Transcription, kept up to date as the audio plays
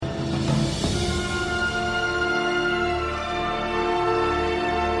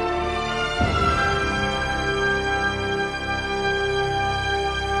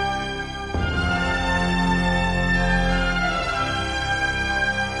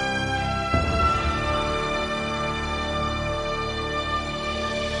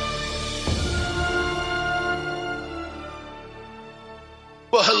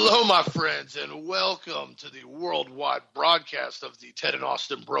Hello, my friends, and welcome to the worldwide broadcast of the Ted and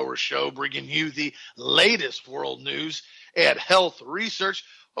Austin Broer Show, bringing you the latest world news and health research.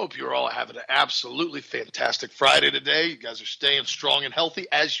 Hope you're all having an absolutely fantastic Friday today. You guys are staying strong and healthy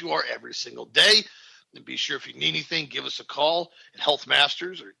as you are every single day. And be sure if you need anything, give us a call at Health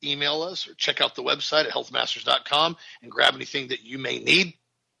Masters or email us or check out the website at healthmasters.com and grab anything that you may need.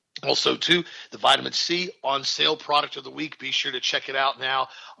 Also, too, the vitamin C on sale product of the week. Be sure to check it out now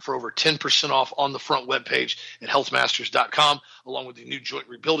for over 10% off on the front webpage at healthmasters.com, along with the new joint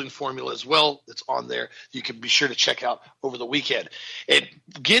rebuilding formula as well that's on there. You can be sure to check out over the weekend. And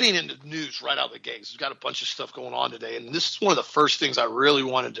getting into news right out of the gate, we've got a bunch of stuff going on today. And this is one of the first things I really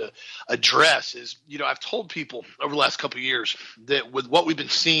wanted to address is, I've told people over the last couple of years that with what we've been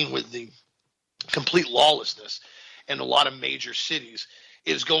seeing with the complete lawlessness in a lot of major cities,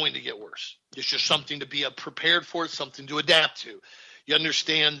 is going to get worse. It's just something to be prepared for, something to adapt to. You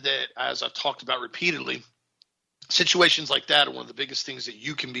understand that, as I've talked about repeatedly, situations like that are one of the biggest things that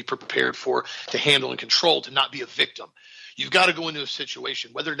you can be prepared for, to handle and control, to not be a victim. You've got to go into a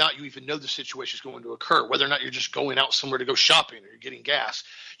situation, whether or not you even know the situation is going to occur, whether or not you're just going out somewhere to go shopping or you're getting gas.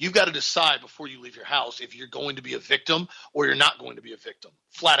 You've got to decide before you leave your house if you're going to be a victim or you're not going to be a victim.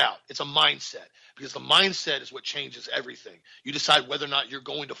 Flat out. It's a mindset, because the mindset is what changes everything. You decide whether or not you're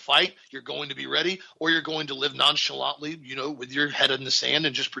going to fight, you're going to be ready, or you're going to live nonchalantly, with your head in the sand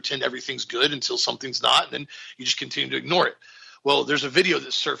and just pretend everything's good until something's not, and then you just continue to ignore it. Well, there's a video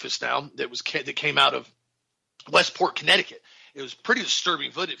that surfaced now that came out of Westport, Connecticut. It was pretty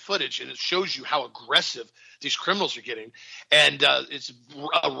disturbing footage, and it shows you how aggressive these criminals are getting. And it's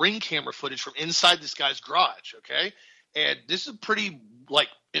a ring camera footage from inside this guy's garage, okay? And this is a pretty, nice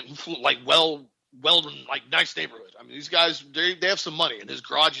neighborhood. I mean, these guys, they have some money. In his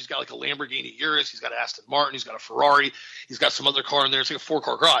garage, he's got like a Lamborghini Urus, he's got an Aston Martin, he's got a Ferrari, he's got some other car in there. It's like a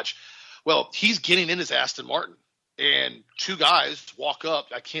 4-car garage. Well, he's getting in his Aston Martin. And two guys walk up.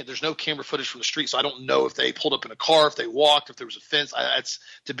 There's no camera footage from the street, so I don't know if they pulled up in a car, if they walked, if there was a fence. That's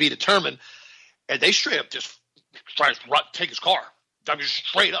to be determined. And they straight up just try to take his car. I mean,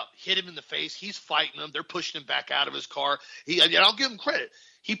 straight up hit him in the face. He's fighting them. They're pushing him back out of his car. I'll give him credit.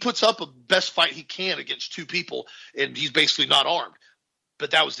 He puts up a best fight he can against two people, and he's basically not armed.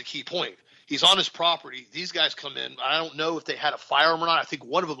 But that was the key point. He's on his property. These guys come in. I don't know if they had a firearm or not. I think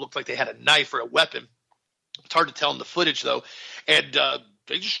one of them looked like they had a knife or a weapon. It's hard to tell in the footage, though. And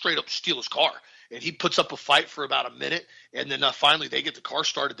they just straight up steal his car. And he puts up a fight for about a minute. And then finally they get the car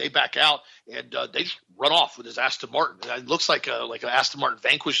started. They back out, and they just run off with his Aston Martin. And it looks like an Aston Martin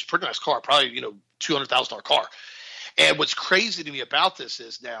Vanquish. Pretty nice car, probably, $200,000 car. And what's crazy to me about this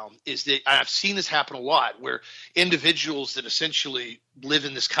is that I've seen this happen a lot, where individuals that essentially live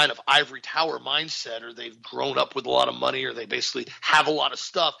in this kind of ivory tower mindset, or they've grown up with a lot of money, or they basically have a lot of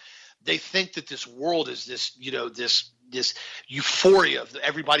stuff, they think that this world is this euphoria that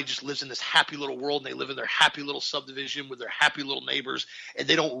everybody just lives in this happy little world, and they live in their happy little subdivision with their happy little neighbors, and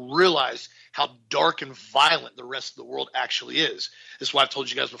they don't realize how dark and violent the rest of the world actually is. This is why I've told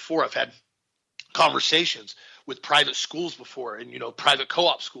you guys before. I've had conversations with private schools before, and private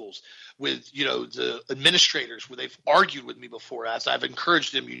co-op schools with the administrators, where they've argued with me before, as I've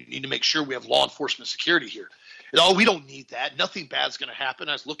encouraged them, you need to make sure we have law enforcement security here. And, we don't need that. Nothing bad's going to happen.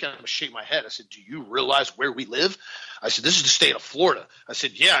 I was looking at him and shake my head. I said, do you realize where we live? I said, this is the state of Florida. I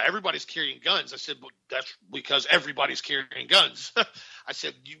said, yeah, everybody's carrying guns. I said, but that's because everybody's carrying guns. I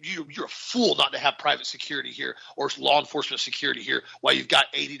said, you're a fool not to have private security here or law enforcement security here while you've got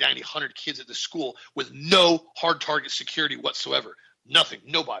 80, 90, 100 kids at the school with no hard target security whatsoever. Nothing,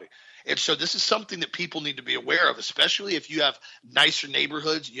 nobody. And so this is something that people need to be aware of, especially if you have nicer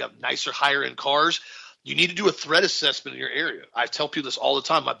neighborhoods, you have nicer, higher-end cars. You need to do a threat assessment in your area. I tell people this all the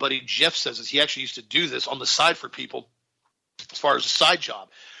time. My buddy Jeff says this. He actually used to do this on the side for people as far as a side job,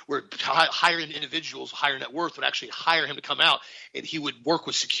 where higher-end individuals, higher net worth, would actually hire him to come out, and he would work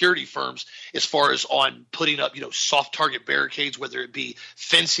with security firms as far as on putting up, soft target barricades, whether it be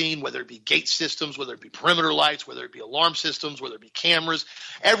fencing, whether it be gate systems, whether it be perimeter lights, whether it be alarm systems, whether it be cameras,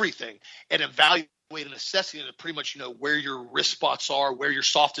 everything, and evaluate and assessing it pretty much, where your risk spots are, where your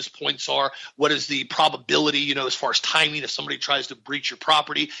softest points are, what is the probability, as far as timing if somebody tries to breach your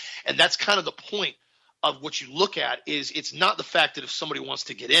property. And that's kind of the point of what you look at. Is it's not the fact that if somebody wants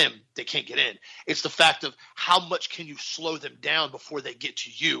to get in, they can't get in. It's the fact of how much can you slow them down before they get to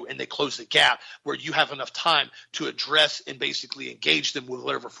you and they close the gap, where you have enough time to address and basically engage them with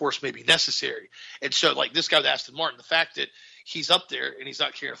whatever force may be necessary. And so, like this guy with Aston Martin, the fact that he's up there and he's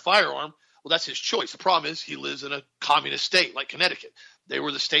not carrying a firearm, well, that's his choice. The problem is he lives in a communist state like Connecticut. They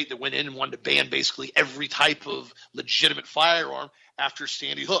were the state that went in and wanted to ban basically every type of legitimate firearm after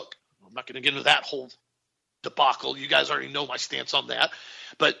Sandy Hook. I'm not going to get into that whole debacle. You guys already know my stance on that,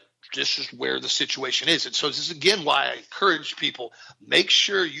 but this is where the situation is. And so this is again why I encourage people, make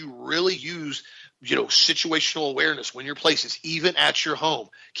sure you really use, situational awareness when you're places, even at your home.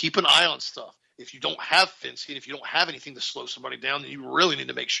 Keep an eye on stuff. If you don't have fencing, if you don't have anything to slow somebody down, then you really need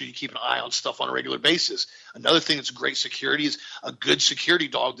to make sure you keep an eye on stuff on a regular basis. Another thing that's great security is a good security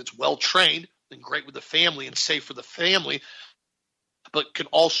dog that's well trained and great with the family and safe for the family, but can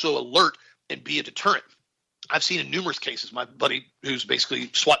also alert and be a deterrent. I've seen in numerous cases, my buddy who's basically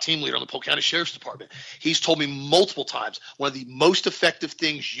SWAT team leader on the Polk County Sheriff's Department, he's told me multiple times one of the most effective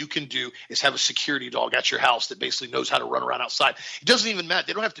things you can do is have a security dog at your house that basically knows how to run around outside. It doesn't even matter.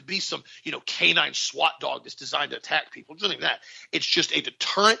 They don't have to be some, canine SWAT dog that's designed to attack people. It's nothing like that. It's just a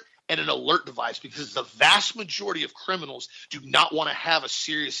deterrent and an alert device, because the vast majority of criminals do not want to have a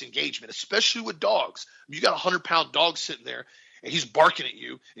serious engagement, especially with dogs. You got a 100-pound dog sitting there and he's barking at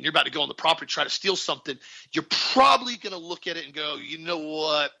you and you're about to go on the property to try to steal something, you're probably going to look at it and go, you know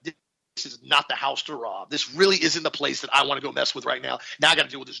what? This is not the house to rob. This really isn't the place that I want to go mess with right now. Now I got to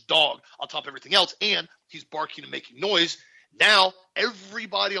deal with this dog on top of everything else, and he's barking and making noise. Now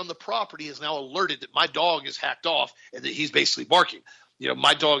everybody on the property is now alerted that my dog is hacked off and that he's basically barking.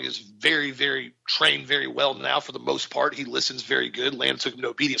 My dog is very, very trained very well now for the most part. He listens very good. Landon took him to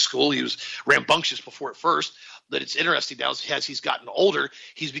obedience school. He was rambunctious before at first, but it's interesting now as he's gotten older,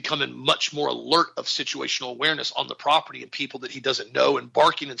 he's becoming much more alert of situational awareness on the property and people that he doesn't know and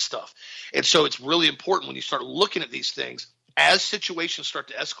barking and stuff. And so it's really important when you start looking at these things, as situations start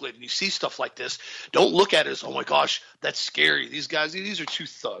to escalate and you see stuff like this, don't look at it as, oh my gosh, that's scary. These guys, these are two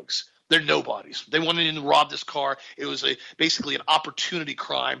thugs. They're nobodies. They wanted in to rob this car. It was basically an opportunity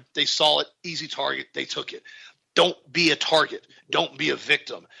crime. They saw it, easy target. They took it. Don't be a target. Don't be a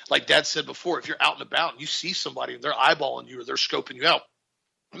victim. Like Dad said before, if you're out and about and you see somebody and they're eyeballing you or they're scoping you out,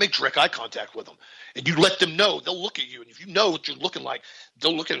 make direct eye contact with them. And you let them know. They'll look at you. And if you know what you're looking like,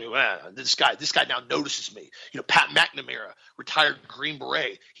 they'll look at you. This guy now notices me. Pat McNamara, retired Green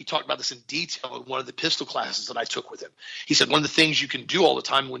Beret, he talked about this in detail in one of the pistol classes that I took with him. He said one of the things you can do all the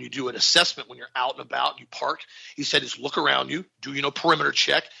time when you do an assessment, when you're out and about, you park, he said, is look around you, do, perimeter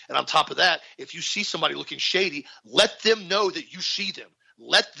check. And on top of that, if you see somebody looking shady, let them know that you see them.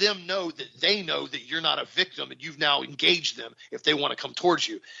 Let them know that they know that you're not a victim and you've now engaged them if they want to come towards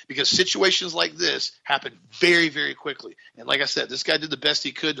you, because situations like this happen very, very quickly. And like I said, this guy did the best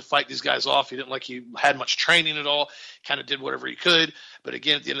he could to fight these guys off. He didn't he had much training at all, kind of did whatever he could. But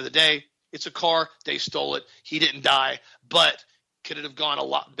again, at the end of the day, it's a car. They stole it. He didn't die. But could it have gone a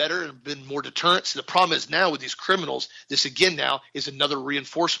lot better and been more deterrent? So the problem is now with these criminals, this again now is another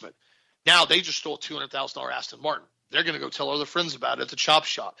reinforcement. Now they just stole a $200,000 Aston Martin. They're going to go tell all their friends about it at the chop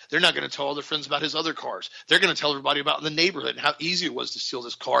shop. They're not going to tell all their friends about his other cars. They're going to tell everybody about in the neighborhood and how easy it was to steal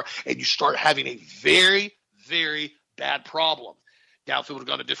this car. And you start having a very, very bad problem. Now, if it would have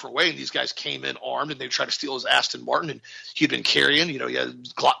gone a different way and these guys came in armed and they tried to steal his Aston Martin and he'd been carrying, he had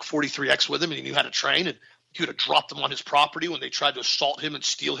Glock 43X with him and he knew how to train, and he would have dropped them on his property when they tried to assault him and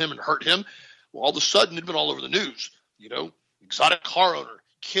steal him and hurt him. Well, all of a sudden it'd been all over the news. Exotic car owner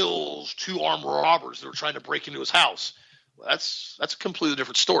kills 2 armed robbers that were trying to break into his house. Well, that's a completely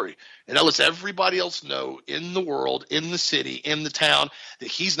different story. And that lets everybody else know in the world, in the city, in the town, that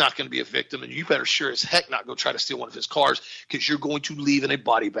he's not going to be a victim, and you better sure as heck not go try to steal one of his cars, because you're going to leave in a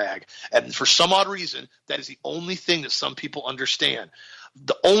body bag. And for some odd reason, that is the only thing that some people understand.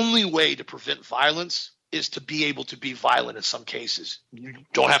 The only way to prevent violence is to be able to be violent in some cases. You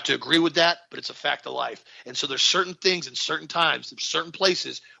don't have to agree with that, but it's a fact of life. And so there's certain things in certain times, in certain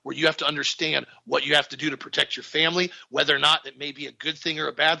places where you have to understand what you have to do to protect your family, whether or not it may be a good thing or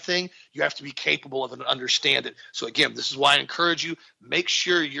a bad thing. You have to be capable of and understand it. So again, this is why I encourage you, make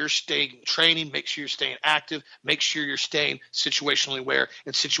sure you're staying training, make sure you're staying active, make sure you're staying situationally aware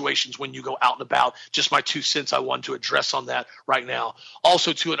in situations when you go out and about. Just my 2 cents I wanted to address on that right now.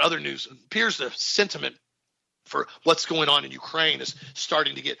 Also, too, in other news, it appears the sentiment for what's going on in Ukraine is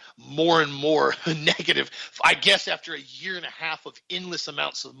starting to get more and more negative. I guess after a year and a half of endless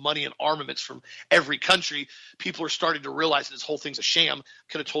amounts of money and armaments from every country, people are starting to realize that this whole thing's a sham.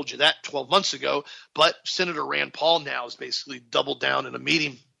 Could have told you that 12 months ago, but Senator Rand Paul now has basically doubled down in a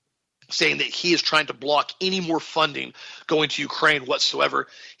meeting saying that he is trying to block any more funding going to Ukraine whatsoever.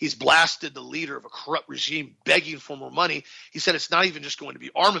 He's blasted the leader of a corrupt regime begging for more money. He said it's not even just going to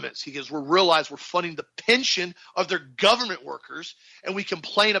be armaments. He goes, we're funding the pension of their government workers, and we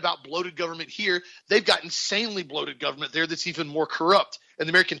complain about bloated government here. They've got insanely bloated government there that's even more corrupt. And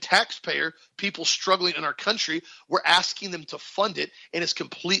the American taxpayer, people struggling in our country, we're asking them to fund it, and it's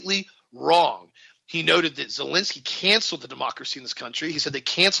completely wrong. He noted that Zelensky canceled the democracy in this country. He said they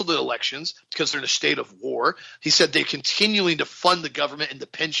canceled the elections because they're in a state of war. He said they're continuing to fund the government and the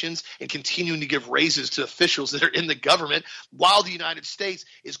pensions and continuing to give raises to officials that are in the government while the United States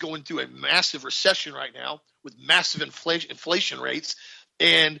is going through a massive recession right now with massive inflation rates.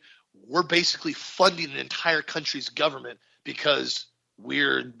 And we're basically funding an entire country's government because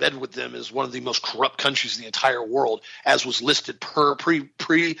we're in bed with them as one of the most corrupt countries in the entire world, as was listed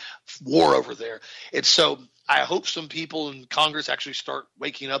pre-war over there. And so I hope some people in Congress actually start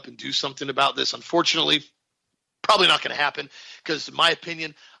waking up and do something about this. Unfortunately, probably not going to happen because, in my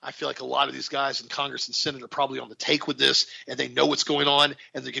opinion, I feel like a lot of these guys in Congress and Senate are probably on the take with this, and they know what's going on,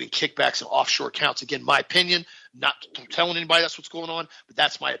 and they're getting kickbacks and offshore accounts. Again, my opinion, not telling anybody that's what's going on, but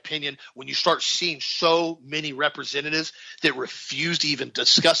that's my opinion. When you start seeing so many representatives that refuse to even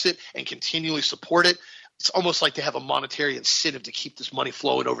discuss it and continually support it, it's almost like they have a monetary incentive to keep this money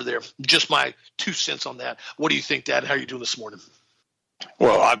flowing over there. Just my 2 cents on that. What do you think, Dad? How are you doing this morning?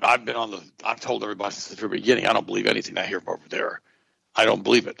 Well, I've told everybody since the very beginning, I don't believe anything I hear from over there. I don't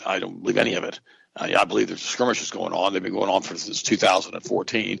believe it. I don't believe any of it. I believe there's skirmishes going on. They've been going on since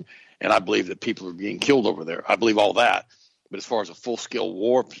 2014, and I believe that people are being killed over there. I believe all that. But as far as a full-scale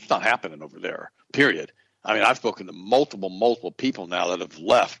war, it's not happening over there, period. I mean, I've spoken to multiple people now that have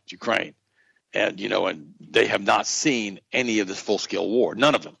left Ukraine, and they have not seen any of this full-scale war.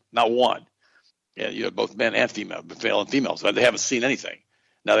 None of them, not one. And, both men and female, male and females, they haven't seen anything.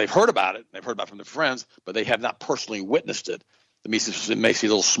 Now, they've heard about it. They've heard about it from their friends, but they have not personally witnessed it. They may see a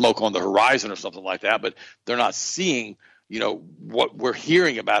little smoke on the horizon or something like that, but they're not seeing, what we're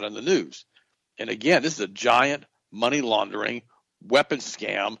hearing about in the news. And, again, this is a giant money laundering weapons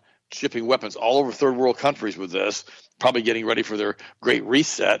scam, shipping weapons all over third world countries with this, probably getting ready for their great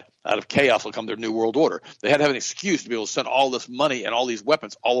reset. Out of chaos will come their new world order. They had to have an excuse to be able to send all this money and all these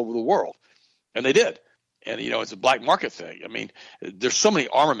weapons all over the world. And they did. And, it's a black market thing. I mean, there's so many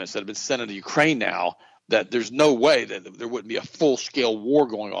armaments that have been sent into Ukraine now that there's no way that there wouldn't be a full-scale war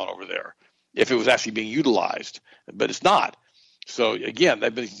going on over there if it was actually being utilized. But it's not. So, again,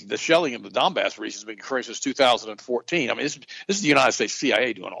 the shelling of the Donbass region has been occurring since 2014. I mean, this is the United States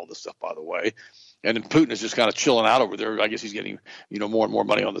CIA doing all this stuff, by the way. And then Putin is just kind of chilling out over there. I guess he's getting, more and more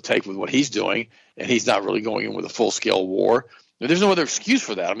money on the take with what he's doing, and he's not really going in with a full-scale war. There's no other excuse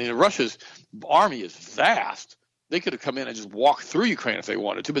for that. I mean, Russia's army is vast. They could have come in and just walked through Ukraine if they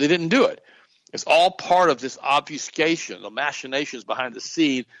wanted to, but they didn't do it. It's all part of this obfuscation, the machinations behind the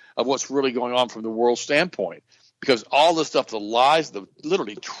scene of what's really going on from the world standpoint. Because all the stuff, the lies, the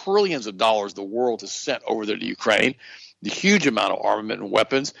literally trillions of dollars the world has sent over there to Ukraine, the huge amount of armament and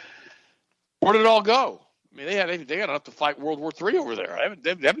weapons, where did it all go? I mean, they got enough to fight World War III over there.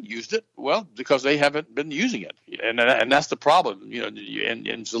 They haven't used it. Well, because they haven't been using it, and that's the problem. And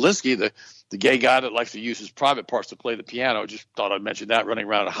Zelensky, the gay guy that likes to use his private parts to play the piano, just thought I'd mention that, running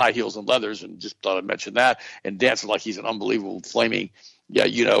around in high heels and leathers, and just thought I'd mention that, and dancing like he's an unbelievable flaming,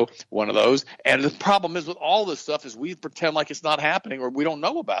 one of those. And the problem is with all this stuff is we pretend like it's not happening or we don't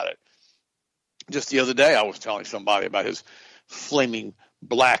know about it. Just the other day, I was telling somebody about his flaming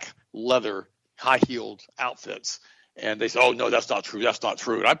black leather high-heeled outfits, and they said, "Oh no, that's not true. That's not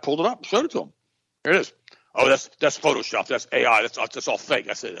true." And I pulled it up, and showed it to them. Here it is. Oh, that's Photoshop. That's AI. That's all fake.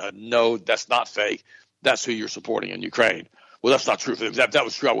 I said, "No, that's not fake. That's who you're supporting in Ukraine." Well, that's not true. If that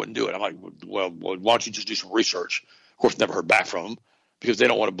was true, I wouldn't do it. I'm like, well, why don't you just do some research? Of course, never heard back from them because they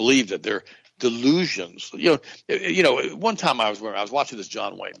don't want to believe that they're delusions. One time I was watching this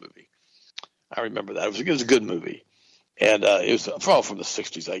John Wayne movie. I remember that it was a good movie, and it was from the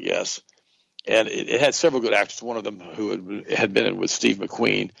 '60s, I guess. And it had several good actors. One of them who had been in with Steve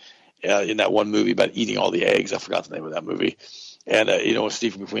McQueen in that one movie about eating all the eggs. I forgot the name of that movie. And,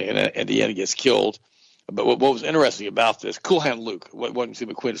 Steve McQueen, and at the end, he gets killed. But what was interesting about this, Cool Hand Luke, wasn't Steve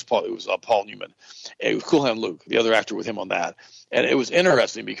McQueen, it was Paul Newman. And it was Cool Hand Luke, the other actor with him on that. And it was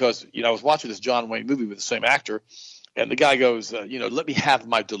interesting because, I was watching this John Wayne movie with the same actor. And the guy goes, let me have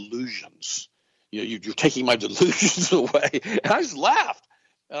my delusions. You're taking my delusions away. And I just laughed.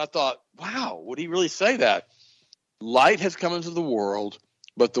 And I thought, wow, would he really say that? Light has come into the world,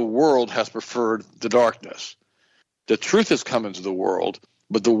 but the world has preferred the darkness. The truth has come into the world,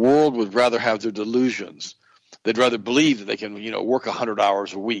 but the world would rather have their delusions. They'd rather believe that they can, work 100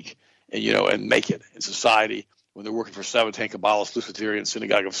 hours a week and make it in society when they're working for Sabbatan, Kabbalists, Luciferian,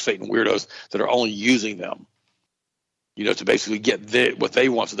 Synagogue of Satan weirdos that are only using them, to basically get what they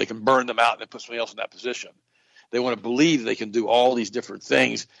want so they can burn them out and then put somebody else in that position. They want to believe they can do all these different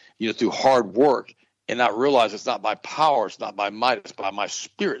things, through hard work and not realize it's not by power, it's not by might, it's by my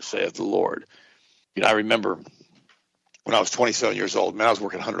spirit, saith the Lord. I remember when I was 27 years old, I was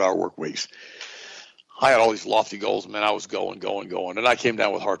working 100-hour work weeks. I had all these lofty goals, man. I was going. And I came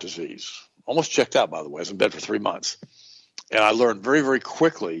down with heart disease. Almost checked out, by the way. I was in bed for 3 months. And I learned very, very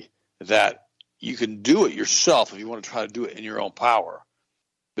quickly that you can do it yourself if you want to try to do it in your own power.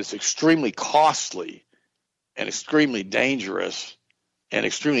 But it's extremely costly and extremely dangerous and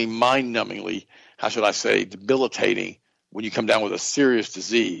extremely mind-numbingly, how should I say, debilitating when you come down with a serious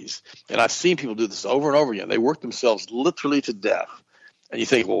disease. And I've seen people do this over and over again. They work themselves literally to death. And you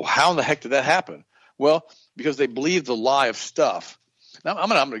think, well, how in the heck did that happen? Well, because they believe the lie of stuff. Now, I'm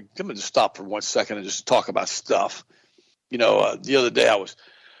going to just stop for 1 second and just talk about stuff. The other day I was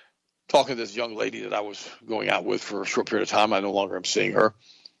talking to this young lady that I was going out with for a short period of time. I no longer am seeing her.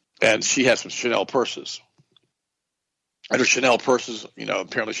 And she had some Chanel purses. And her Chanel purses,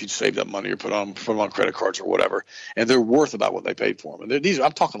 apparently she'd saved up money or put them on credit cards or whatever. And they're worth about what they paid for them. And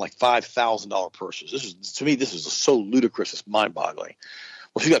I'm talking like $5,000 purses. To me, this is so ludicrous. It's mind-boggling.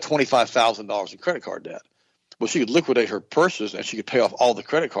 Well, she got $25,000 in credit card debt. Well, she could liquidate her purses and she could pay off all the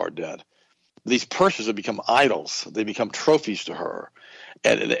credit card debt. These purses have become idols. They become trophies to her,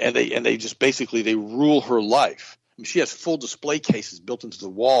 and they just basically they rule her life. I mean, she has full display cases built into the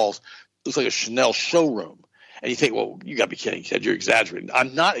walls. It looks like a Chanel showroom. And you think, well, you got to be kidding. You're exaggerating.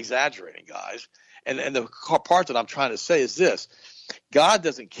 I'm not exaggerating, guys. And the part that I'm trying to say is this: God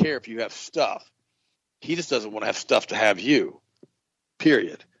doesn't care if you have stuff. He just doesn't want to have stuff to have you.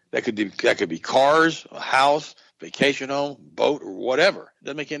 Period. That could be cars, a house, vacation home, boat, or whatever. It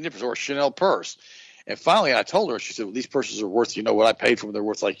doesn't make any difference. Or a Chanel purse. And finally, I told her, she said, well, these purses are worth, what I paid for them. They're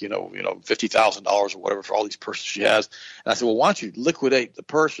worth like, $50,000 or whatever for all these purses she has. And I said, well, why don't you liquidate the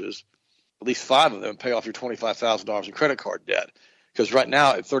purses, at least 5 of them, and pay off your $25,000 in credit card debt? Because right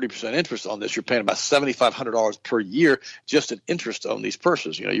now, at 30% interest on this, you're paying about $7,500 per year just in interest to own these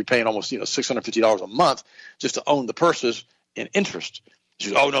purses. You're paying almost, $650 a month just to own the purses in interest. She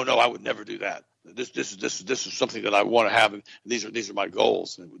said, oh, no, I would never do that. This is something that I want to have, and these are my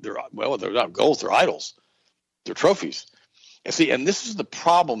goals. And they're not goals; they're idols, they're trophies. And this is the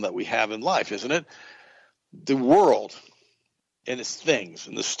problem that we have in life, isn't it? The world and its things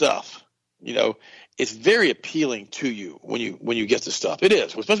and the stuff, it's very appealing to you when you get the stuff. It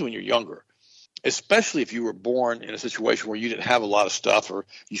is, especially when you're younger, especially if you were born in a situation where you didn't have a lot of stuff or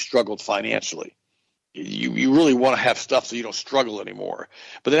you struggled financially. You really want to have stuff so you don't struggle anymore.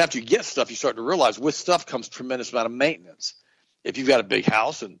 But then after you get stuff, you start to realize with stuff comes a tremendous amount of maintenance. If you've got a big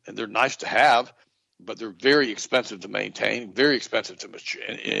house, and they're nice to have, but they're very expensive to maintain, very expensive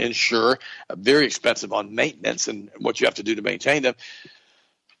to insure, very expensive on maintenance and what you have to do to maintain them,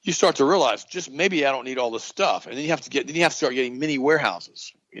 you start to realize just maybe I don't need all this stuff. And then you have to start getting mini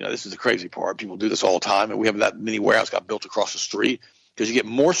warehouses. This is the crazy part. People do this all the time, and we have that mini warehouse got built across the street because you get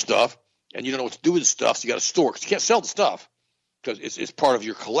more stuff. And you don't know what to do with the stuff, so you got to store because you can't sell the stuff because it's part of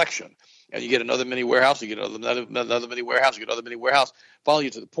your collection. And you get another mini warehouse, you get another mini warehouse, you get another mini warehouse. Finally,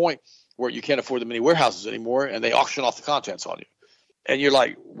 you get to the point where you can't afford the mini warehouses anymore, and they auction off the contents on you. And you're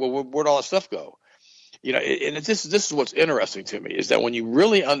like, well, where'd all that stuff go? And this is what's interesting to me is that when you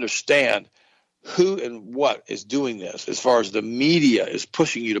really understand who and what is doing this, as far as the media is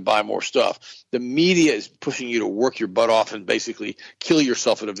pushing you to buy more stuff, the media is pushing you to work your butt off and basically kill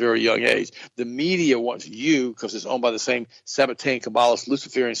yourself at a very young age. The media wants you, because it's owned by the same Sabbatean, Kabbalist,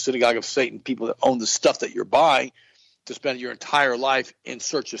 Luciferian, Synagogue of Satan, people that own the stuff that you're buying, to spend your entire life in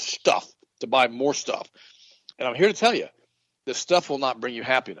search of stuff, to buy more stuff. And I'm here to tell you, the stuff will not bring you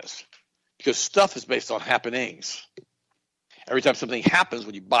happiness, because stuff is based on happenings. Every time something happens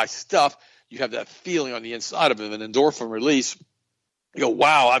when you buy stuff, you have that feeling on the inside of it, an endorphin release. You go,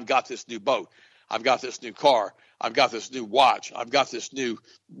 wow, I've got this new boat. I've got this new car. I've got this new watch. I've got this new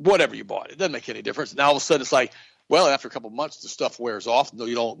whatever you bought. It doesn't make any difference. Now all of a sudden it's like, well, after a couple of months, the stuff wears off. No,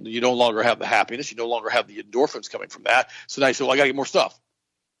 you no longer have the happiness. You no longer have the endorphins coming from that. So now you say, well, I got to get more stuff.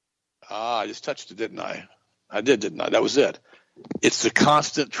 I just touched it, didn't I? I did, didn't I? That was it. It's the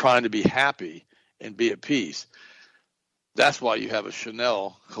constant trying to be happy and be at peace. That's why you have a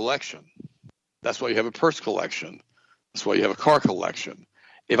Chanel collection. That's why you have a purse collection. That's why you have a car collection.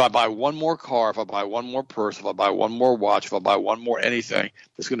 If I buy one more car, if I buy one more purse, if I buy one more watch, if I buy one more anything,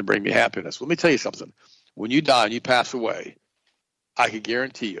 it's going to bring me happiness. Let me tell you something. When you die and you pass away, I can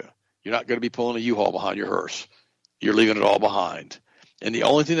guarantee you're not going to be pulling a U-Haul behind your hearse. You're leaving it all behind. And the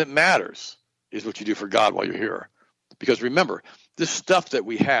only thing that matters is what you do for God while you're here. Because remember, this stuff that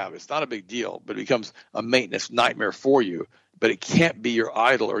we have, it's not a big deal, but it becomes a maintenance nightmare for you. But it can't be your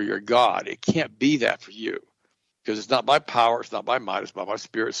idol or your God. It can't be that for you. Because it's not by power, it's not by might, it's by my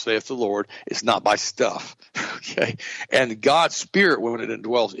spirit, saith the Lord. It's not by stuff. Okay? And God's spirit, when it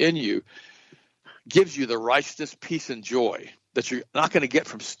indwells in you, gives you the righteousness, peace, and joy that you're not going to get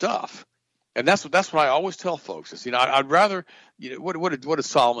from stuff. And that's what I always tell folks is, I'd rather, what did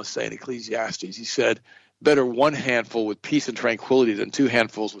Solomon say in Ecclesiastes? He said, better one handful with peace and tranquility than two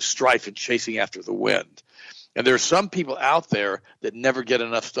handfuls with strife and chasing after the wind. And there are some people out there that never get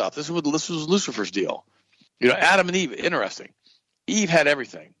enough stuff. This was Lucifer's deal. Adam and Eve, interesting. Eve had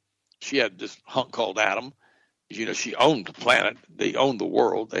everything. She had this hunk called Adam. She owned the planet. They owned the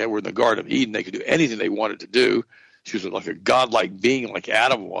world. They were in the Garden of Eden. They could do anything they wanted to do. She was like a godlike being like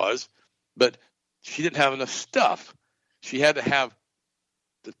Adam was. But she didn't have enough stuff. She had to have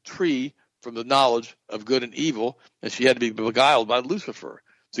the tree from the knowledge of good and evil, and she had to be beguiled by Lucifer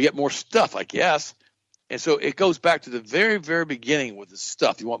to get more stuff, I guess. And so it goes back to the very, very beginning with the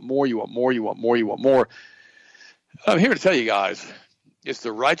stuff. You want more, you want more, you want more, you want more. I'm here to tell you guys, it's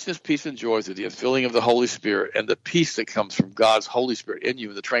the righteousness, peace, and joy through the infilling of the Holy Spirit and the peace that comes from God's Holy Spirit in you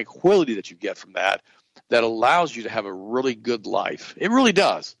and the tranquility that you get from that allows you to have a really good life. It really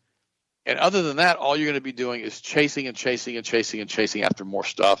does. And other than that, all you're going to be doing is chasing and chasing and chasing and chasing after more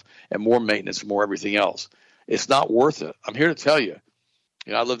stuff and more maintenance and more everything else. It's not worth it. I'm here to tell you.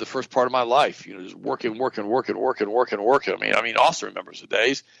 I lived the first part of my life, just working. I mean, Austin remembers the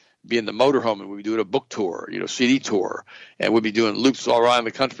days, be in the motorhome and we'd be doing a book tour, CD tour, and we'd be doing loops all around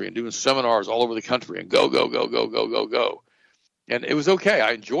the country and doing seminars all over the country and go. And it was okay.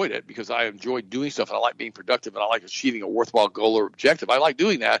 I enjoyed it because I enjoyed doing stuff and I like being productive and I like achieving a worthwhile goal or objective. I like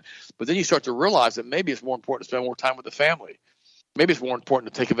doing that. But then you start to realize that maybe it's more important to spend more time with the family. Maybe it's more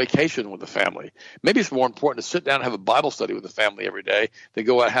important to take a vacation with the family. Maybe it's more important to sit down and have a Bible study with the family every day than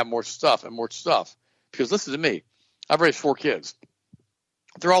go out and have more stuff and more stuff. Because listen to me, I've raised 4 kids.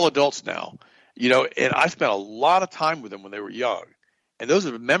 They're all adults now, and I spent a lot of time with them when they were young. And those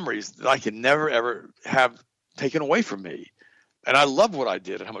are memories that I can never, ever have taken away from me. And I love what I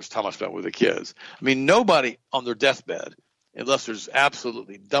did and how much time I spent with the kids. I mean, nobody on their deathbed, unless there's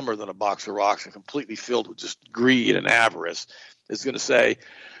absolutely dumber than a box of rocks and completely filled with just greed and avarice, is going to say,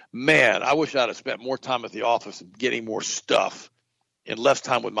 man, I wish I'd have spent more time at the office and getting more stuff and less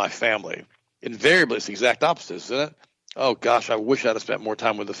time with my family. Invariably, it's the exact opposite, isn't it? Oh, gosh, I wish I'd have spent more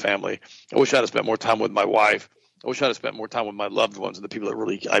time with the family. I wish I'd have spent more time with my wife. I wish I'd have spent more time with my loved ones and the people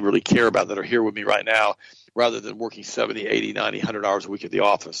that I really care about that are here with me right now, rather than working 70, 80, 90, 100 hours a week at the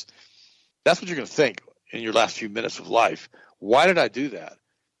office. That's what you're going to think in your last few minutes of life. Why did I do that?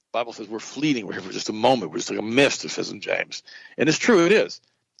 The Bible says we're fleeting. We're here for just a moment. We're just like a mist, it says in James. And it's true, it is.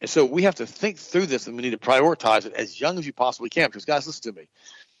 And so we have to think through this, and we need to prioritize it as young as you possibly can. Because, guys, listen to me.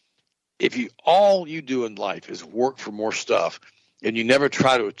 If all you do in life is work for more stuff, and you never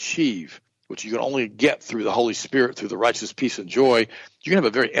try to achieve which you can only get through the Holy Spirit, through the righteousness, peace, and joy, you're going to have a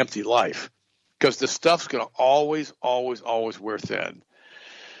very empty life because the stuff's going to always, always, always wear thin.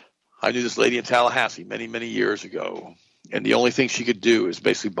 I knew this lady in Tallahassee many, many years ago, and the only thing she could do is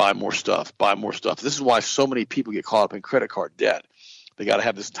basically buy more stuff. This is why so many people get caught up in credit card debt. They got to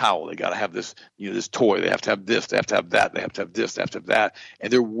have this towel. They got to have this, this toy. They have to have this. They have to have that. They have to have this. They have to have that.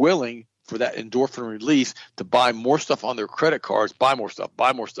 And they're willing for that endorphin release to buy more stuff on their credit cards, buy more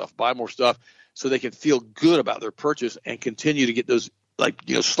stuff, so they can feel good about their purchase and continue to get those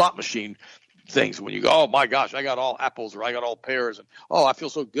slot machine things when you go, oh my gosh, I got all apples or I got all pears and oh, I feel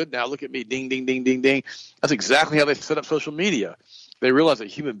so good now. Look at me, ding, ding, ding, ding, ding. That's exactly how they set up social media. They realize that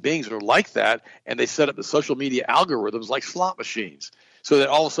human beings are like that, and they set up the social media algorithms like slot machines. So that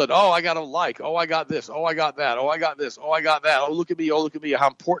all of a sudden, oh, I got a like, oh, I got this, oh, I got that, oh, I got this, oh, I got that, oh, look at me, how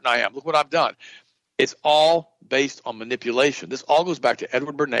important I am, look what I've done. It's all based on manipulation. This all goes back to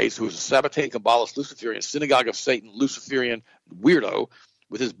Edward Bernays, who was a Sabbatean, Kabbalist, Luciferian, Synagogue of Satan, Luciferian weirdo,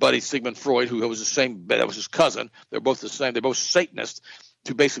 with his buddy Sigmund Freud, who was the same, that was his cousin. They're both the same. They're both Satanists,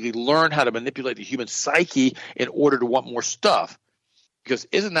 to basically learn how to manipulate the human psyche in order to want more stuff. Because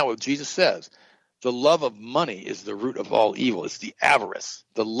isn't that what Jesus says? The love of money is the root of all evil. It's the avarice,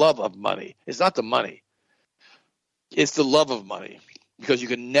 the love of money. It's not the money. It's the love of money, because you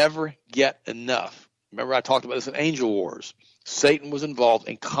can never get enough. Remember, I talked about this in Angel Wars. Satan was involved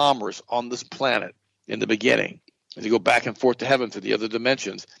in commerce on this planet in the beginning. As you go back and forth to heaven to the other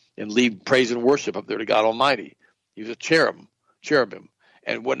dimensions and lead praise and worship up there to God Almighty. He was a cherubim.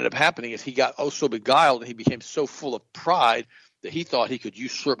 And what ended up happening is he got so beguiled and he became so full of pride that he thought he could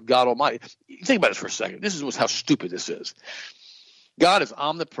usurp God Almighty. Think about this for a second. This is how stupid this is. God is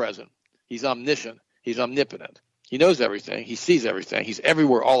omnipresent. He's omniscient. He's omnipotent. He knows everything. He sees everything. He's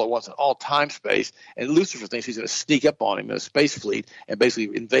everywhere all at once in all time, space. And Lucifer thinks he's going to sneak up on him in a space fleet and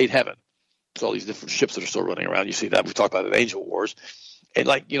basically invade heaven. It's all these different ships that are still running around. You see that. We talked about it in Angel Wars. And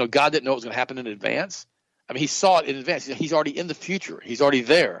God didn't know it was going to happen in advance. I mean, he saw it in advance. He's already in the future. He's already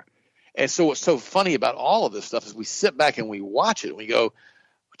there. And so what's so funny about all of this stuff is we sit back and we watch it and we go,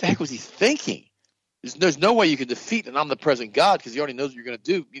 the heck was he thinking? There's no way you can defeat an omnipresent God because he already knows what you're going to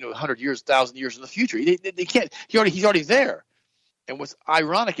do, 100 years, 1,000 years in the future. He can't. He's already there. And what's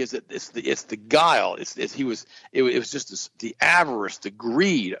ironic is that it's the guile. It was just the avarice, the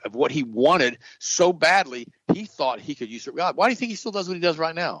greed of what he wanted so badly. He thought he could usurp God. Why do you think he still does what he does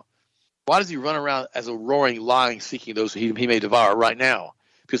right now? Why does he run around as a roaring lion seeking those he may devour right now?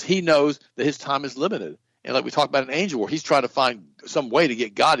 Because he knows that his time is limited. And like we talked about in Angel War, he's trying to find some way to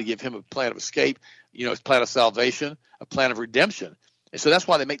get God to give him a plan of escape, a plan of salvation, a plan of redemption. And so that's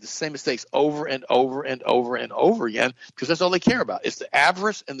why they make the same mistakes over and over and over and over again, because that's all they care about. It's the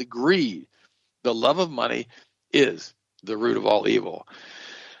avarice and the greed. The love of money is the root of all evil.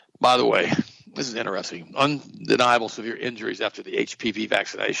 By the way, this is interesting. Undeniable severe injuries after the HPV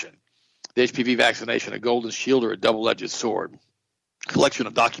vaccination. The HPV vaccination, a golden shield or a double-edged sword. Collection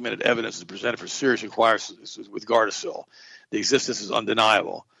of documented evidence is presented for serious inquiries with Gardasil. The existence is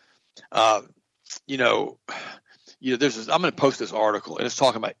undeniable. There's I'm going to post this article, and it's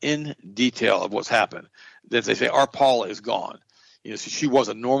talking about in detail of what's happened. Then they say our Paula is gone. She was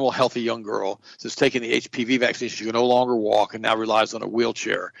a normal, healthy young girl. Since taking the HPV vaccine, she can no longer walk and now relies on a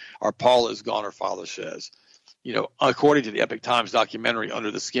wheelchair. Our Paula is gone, her father says. According to the Epoch Times documentary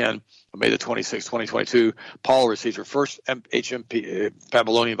Under the Skin on May the 26th, 2022, Paula received her first HMP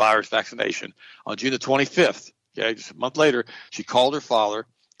papillomavirus vaccination on June the 25th. Okay, just a month later, she called her father,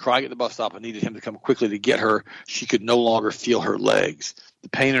 crying at the bus stop, and needed him to come quickly to get her. She could no longer feel her legs. The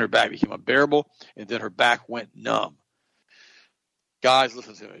pain in her back became unbearable, and then her back went numb. Guys,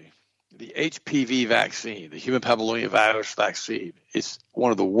 listen to me. The HPV vaccine, the human papillomavirus vaccine, is one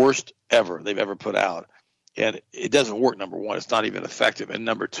of the worst ever they've ever put out. And it doesn't work, number one. It's not even effective. And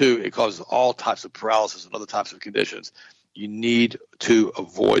number two, it causes all types of paralysis and other types of conditions. You need to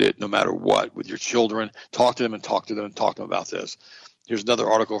avoid it no matter what with your children. Talk to them about this. Here's another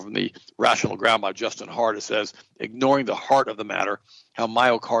article from the Rational Ground by Justin Hart. It says, ignoring the heart of the matter, how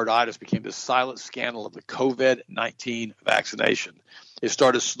myocarditis became the silent scandal of the COVID-19 vaccination. It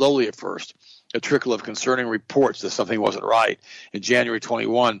started slowly at first, a trickle of concerning reports that something wasn't right. In January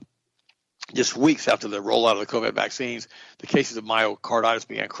 21, just weeks after the rollout of the COVID vaccines, the cases of myocarditis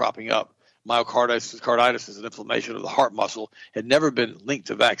began cropping up. Myocarditis is an inflammation of the heart muscle, had never been linked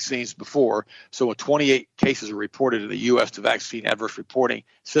to vaccines before. So when 28 cases are reported in the U.S. to vaccine adverse reporting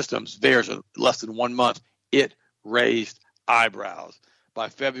systems, VAERS, in less than 1 month, it raised eyebrows. By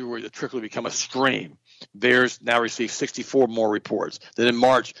February, the trickle had become a stream. VAERS now receives 64 more reports. Then in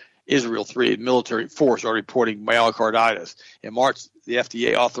March, Israel 3, military force, are reporting myocarditis. In March, the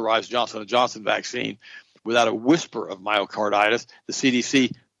FDA authorized Johnson & Johnson vaccine without a whisper of myocarditis. The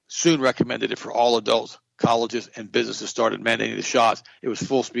CDC soon recommended it for all adults. Colleges and businesses started mandating the shots. It was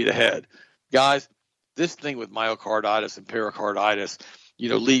full speed ahead. Guys, this thing with myocarditis and pericarditis,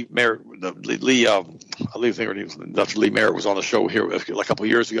 Lee Merritt, Dr. Lee Merritt was on the show here a couple of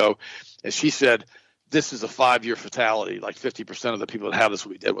years ago, and she said this is a 5-year fatality. Like 50% of the people that have this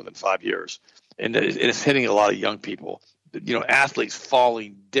will be dead within 5 years. And it's hitting a lot of young people. Athletes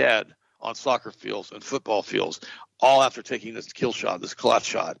falling dead on soccer fields and football fields, all after taking this kill shot, this clot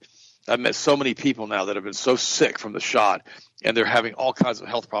shot. I've met so many people now that have been so sick from the shot, and they're having all kinds of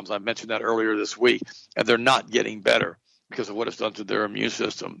health problems. I mentioned that earlier this week, and they're not getting better because of what it's done to their immune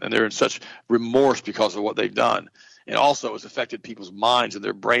system. And they're in such remorse because of what they've done. And also it's affected people's minds and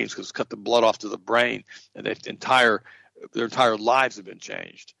their brains because it's cut the blood off to the brain, and their entire lives have been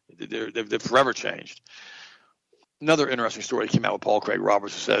changed. They've forever changed. Another interesting story came out with Paul Craig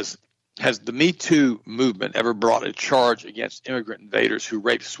Roberts, who says, has the Me Too movement ever brought a charge against immigrant invaders who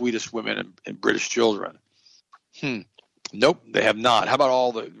raped Swedish women and British children? Nope, they have not. How about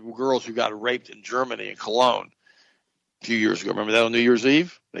all the girls who got raped in Germany and Cologne a few years ago? Remember that on New Year's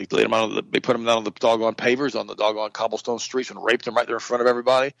Eve? They put them out on the doggone pavers, on the doggone cobblestone streets, and raped them right there in front of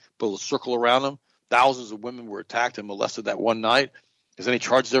everybody, built a circle around them. Thousands of women were attacked and molested that one night. Has any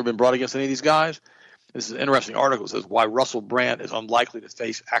charges ever been brought against any of these guys? This is an interesting article. It says why Russell Brand is unlikely to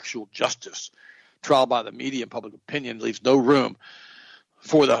face actual justice. Trial by the media and public opinion leaves no room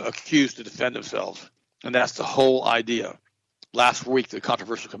for the accused to defend themselves. And that's the whole idea. Last week, the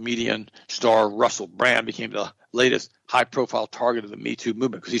controversial comedian star Russell Brand became the latest high-profile target of the Me Too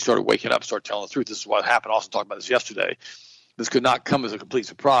movement because he started waking up, started telling the truth. This is what happened. I also talked about this yesterday. This could not come as a complete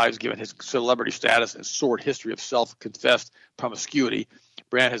surprise given his celebrity status and sordid history of self-confessed promiscuity.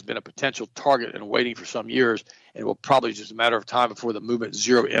 Brand has been a potential target and waiting for some years, and it will probably just a matter of time before the movement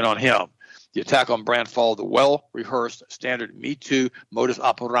zero in on him. The attack on Brand followed the well-rehearsed standard Me Too modus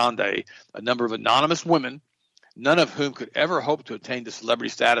operandi. A number of anonymous women none of whom could ever hope to attain the celebrity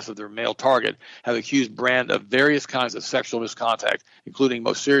status of their male target, have accused Brand of various kinds of sexual misconduct, including,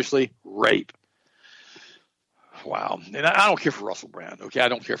 most seriously, rape. Wow. And I don't care for Russell Brand, okay? I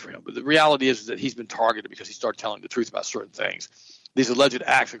don't care for him. But the reality is that he's been targeted because he started telling the truth about certain things. These alleged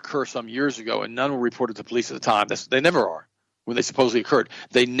acts occurred some years ago, and none were reported to police at the time. They never are when they supposedly occurred.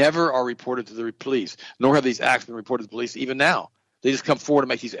 They never are reported to the police, nor have these acts been reported to the police even now. They just come forward and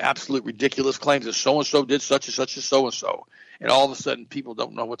make these absolute ridiculous claims that so-and-so did such and such and so-and-so. And all of a sudden, people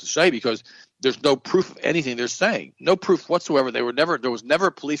don't know what to say because there's no proof of anything they're saying. No proof whatsoever. There was never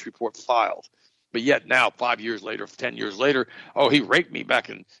a police report filed. But yet now, 5 years later, 10 years later, oh, he raped me back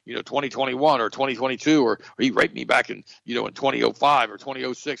in 2021 or 2022, or he raped me back in in 2005 or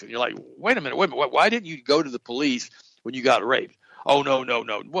 2006. And you're like, wait a minute, why didn't you go to the police when you got raped? Oh, no.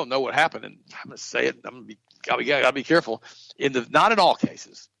 Well, know what happened, and I'm going to say it. Gotta be careful. Not in all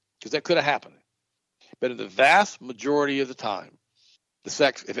cases, because that could have happened, but in the vast majority of the time, the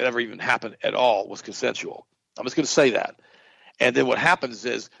sex, if it ever even happened at all, was consensual. I'm just going to say that. And then what happens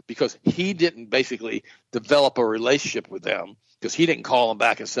is, because he didn't basically develop a relationship with them, because he didn't call them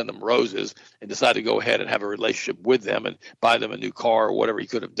back and send them roses and decide to go ahead and have a relationship with them and buy them a new car or whatever he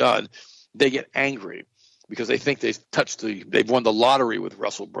could have done, they get angry because they think they've won the lottery with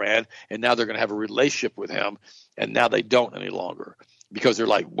Russell Brand, and now they're going to have a relationship with him, and now they don't any longer because they're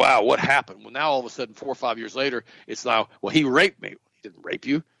like, wow, what happened? Well, now all of a sudden, 4 or 5 years later, it's now, well, he raped me. He didn't rape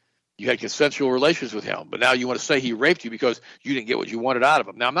you. You had consensual relations with him, but now you want to say he raped you because you didn't get what you wanted out of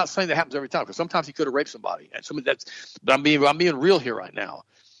him. Now, I'm not saying that happens every time, because sometimes he could have raped somebody, but I'm being real here right now.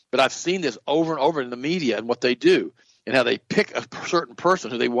 But I've seen this over and over in the media and what they do and how they pick a certain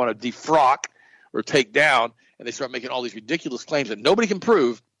person who they want to defrock or take down, and they start making all these ridiculous claims that nobody can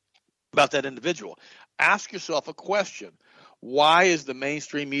prove about that individual. Ask yourself a question. Why is the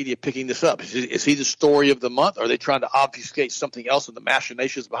mainstream media picking this up? Is he the story of the month? Are they trying to obfuscate something else in the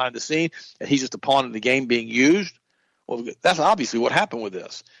machinations behind the scene, and he's just a pawn in the game being used? Well, that's obviously what happened with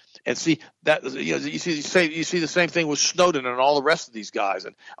this. And see that you see the same thing with Snowden and all the rest of these guys,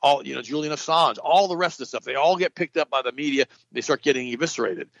 and all Julian Assange, all the rest of the stuff. They all get picked up by the media. They start getting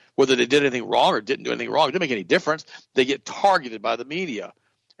eviscerated. Whether they did anything wrong or didn't do anything wrong, it didn't make any difference. They get targeted by the media,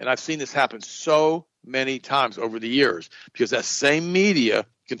 and I've seen this happen so many times over the years, because that same media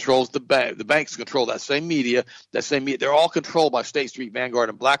controls the bank. The banks control that same media. They're all controlled by State Street, Vanguard,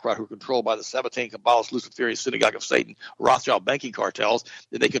 and BlackRock, who are controlled by the Sabbatean, Kabbalist, Luciferian Synagogue of Satan, Rothschild banking cartels.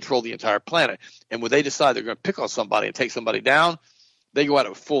 They control the entire planet. And when they decide they're going to pick on somebody and take somebody down, they go out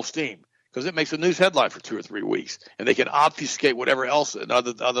at full steam, because it makes a news headline for 2 or 3 weeks, and they can obfuscate whatever else and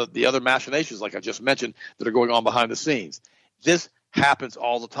the other machinations, like I just mentioned, that are going on behind the scenes. This happens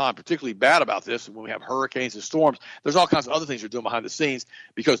all the time. Particularly bad about this when we have hurricanes and storms. There's all kinds of other things they're doing behind the scenes,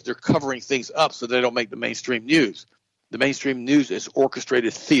 because they're covering things up so they don't make the mainstream news. The mainstream news is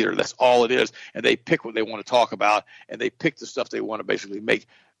orchestrated theater. That's all it is. And they pick what they want to talk about, and they pick the stuff they want to basically make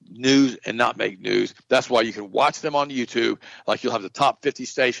news and not make news. That's why you can watch them on YouTube. Like, you'll have the top 50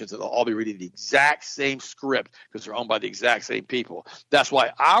 stations, and they'll all be reading the exact same script, because they're owned by the exact same people. That's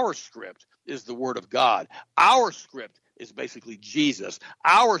why our script is the Word of God. Our script is basically Jesus.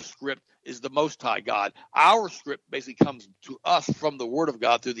 Our script is the Most High God. Our script basically comes to us from the Word of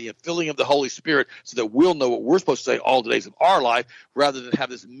God through the infilling of the Holy Spirit, so that we'll know what we're supposed to say all the days of our life, rather than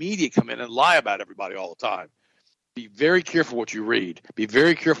have this media come in and lie about everybody all the time. Be very careful what you read. Be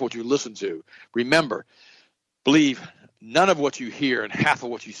very careful what you listen to. Remember, believe none of what you hear and half of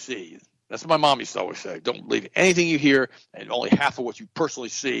what you see. That's what my mom used to always say. Don't believe anything you hear and only half of what you personally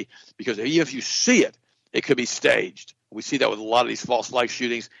see, because even if you see it, it could be staged. We see that with a lot of these false flag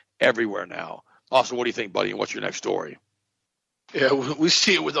shootings everywhere now. Austin, what do you think, buddy, and what's your next story? Yeah, we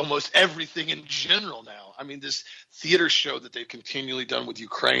see it with almost everything in general now. I mean, this theater show that they've continually done with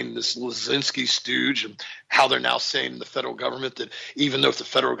Ukraine, this Zelensky stooge, and how they're now saying in the federal government that even though if the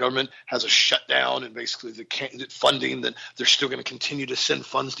federal government has a shutdown and basically the funding, that they're still going to continue to send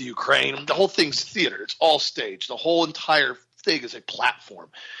funds to Ukraine. The whole thing's theater. It's all staged. The whole entire thing is a platform.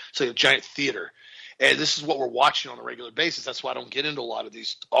 It's like a giant theater. And this is what we're watching on a regular basis. That's why I don't get into a lot of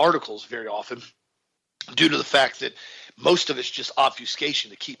these articles very often, due to the fact that most of it's just obfuscation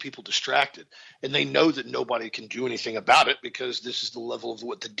to keep people distracted. And they know that nobody can do anything about it, because this is the level of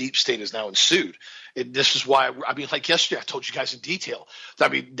what the deep state has now ensued. And this is why, like yesterday, I told you guys in detail.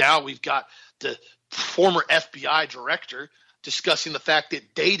 Now we've got the former FBI director discussing the fact that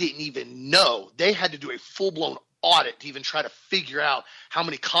they didn't even know. They had to do a full-blown audit to even try to figure out how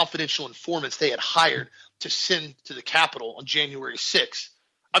many confidential informants they had hired to send to the Capitol on January 6th.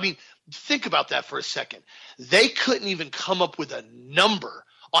 I mean, think about that for a second. They couldn't even come up with a number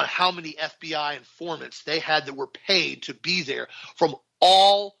on how many FBI informants they had that were paid to be there from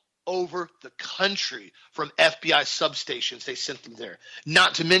all over the country, from FBI substations. They sent them there.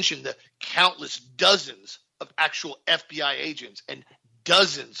 Not to mention the countless dozens of actual FBI agents and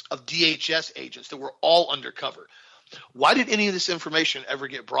dozens of DHS agents that were all undercover. Why did any of this information ever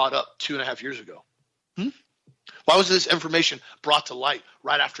get brought up 2.5 years ago? Why was this information brought to light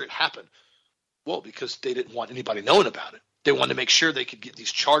right after it happened? Well, because they didn't want anybody knowing about it. They wanted to make sure they could get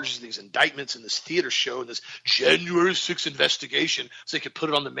these charges, these indictments, and this theater show and this January 6th investigation so they could put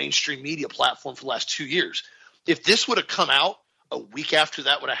it on the mainstream media platform for the last 2 years. If this would have come out a week after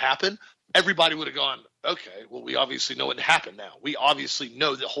that would have happened, everybody would have gone, okay, well, we obviously know what happened now. We obviously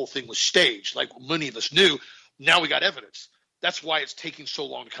know the whole thing was staged, like many of us knew. Now we got evidence. That's why it's taking so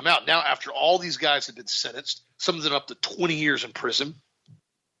long to come out. Now, after all these guys have been sentenced, some of them up to 20 years in prison.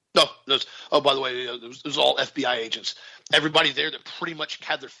 No, by the way, it was all FBI agents. Everybody there that pretty much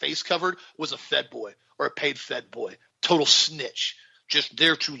had their face covered was a Fed boy or a paid Fed boy. Total snitch. Just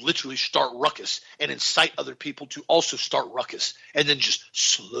there to literally start ruckus and incite other people to also start ruckus and then just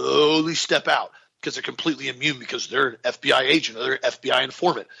slowly step out because they're completely immune because they're an FBI agent or they're an FBI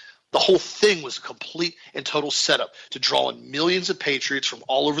informant. The whole thing was a complete and total setup to draw in millions of patriots from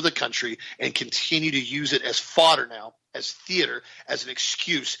all over the country and continue to use it as fodder now, as theater, as an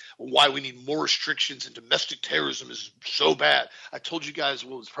excuse why we need more restrictions and domestic terrorism is so bad. I told you guys,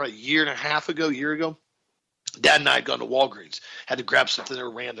 well, it was probably a year ago. Dad and I had gone to Walgreens, had to grab something that were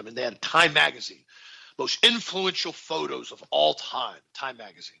random, and they had Time magazine, most influential photos of all time, Time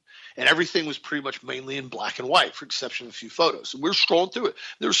magazine. And everything was pretty much mainly in black and white, for exception of a few photos. And we were scrolling through it.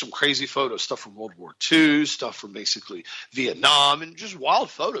 There were some crazy photos, stuff from World War II, stuff from basically Vietnam, and just wild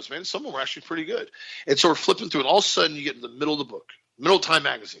photos, man. Some of them were actually pretty good. And so we're flipping through, and all of a sudden you get in the middle of the book, middle of Time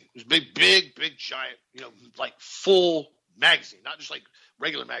magazine. It was big, giant, like full magazine, not just like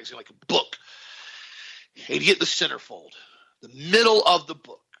regular magazine, like a book. And you get the centerfold, the middle of the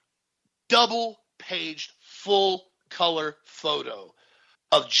book, double-paged, full-color photo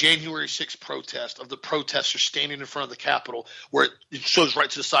of January 6th protest, of the protesters standing in front of the Capitol, where it shows right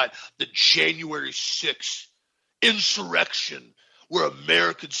to the side, the January 6th insurrection, where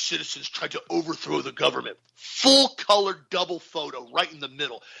American citizens tried to overthrow the government. Full-color double photo right in the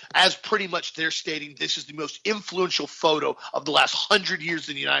middle, as pretty much they're stating this is the most influential photo of the last 100 years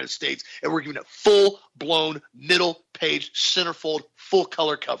in the United States, and we're giving it full-blown, middle-page, centerfold,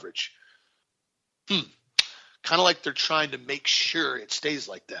 full-color coverage. Kind of like they're trying to make sure it stays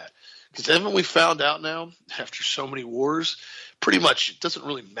like that. Because haven't we found out now, after so many wars, pretty much it doesn't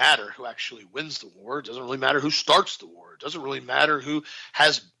really matter who actually wins the war. It doesn't really matter who starts the war. It doesn't really matter who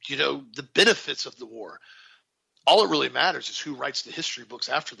has, the benefits of the war. All it really matters is who writes the history books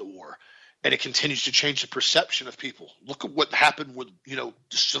after the war. And it continues to change the perception of people. Look at what happened with, the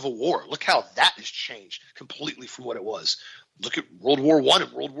Civil War. Look how that has changed completely from what it was. Look at World War I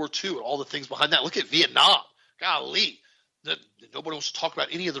and World War II and all the things behind that. Look at Vietnam. Golly. Nobody wants to talk about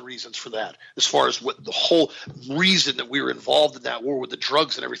any of the reasons for that as far as what the whole reason that we were involved in that war with the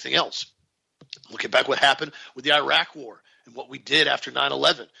drugs and everything else. Look at back what happened with the Iraq war and what we did after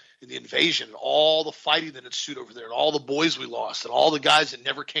 9/11 and the invasion and all the fighting that ensued over there and all the boys we lost and all the guys that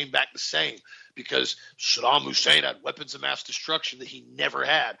never came back the same because Saddam Hussein had weapons of mass destruction that he never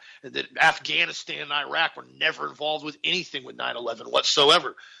had, and that Afghanistan and Iraq were never involved with anything with 9/11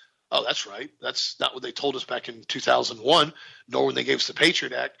 whatsoever. Oh, that's right. That's not what they told us back in 2001, nor when they gave us the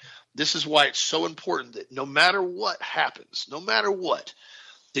Patriot Act. This is why it's so important that no matter what happens, no matter what,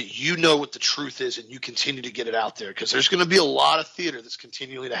 that you know what the truth is and you continue to get it out there, because there's going to be a lot of theater that's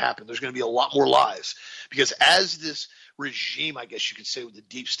continuing to happen. There's going to be a lot more lies, because as this regime, I guess you could say, with the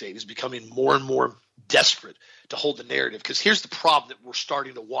deep state is becoming more and more desperate to hold the narrative, because here's the problem that we're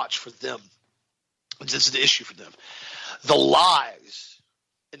starting to watch for them. This is the issue for them. The lies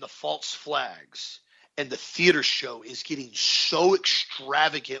and the false flags and the theater show is getting so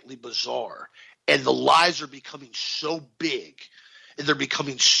extravagantly bizarre, and the lies are becoming so big, and they're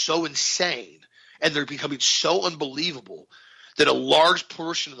becoming so insane, and they're becoming so unbelievable that a large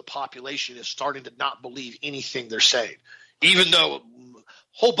portion of the population is starting to not believe anything they're saying. Even though a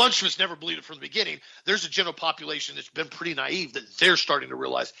whole bunch of us never believed it from the beginning, there's a general population that's been pretty naive that they're starting to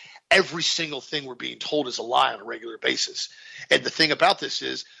realize every single thing we're being told is a lie on a regular basis. And the thing about this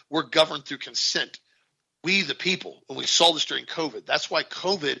is we're governed through consent. We, the people, when we saw this during COVID, that's why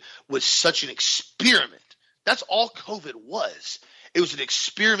COVID was such an experiment. That's all COVID was. It was an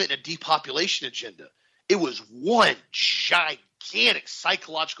experiment, a depopulation agenda. It was one gigantic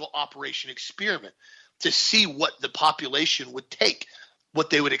psychological operation experiment to see what the population would take, what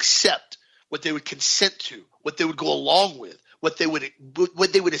they would accept, what they would consent to, what they would go along with, what they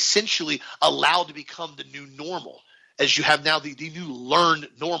would essentially allow to become the new normal, as you have now the new learned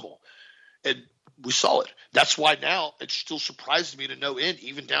normal. And we saw it. That's why now it still surprises me to no end.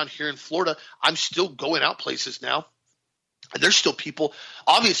 Even down here in Florida, I'm still going out places now. And there's still people,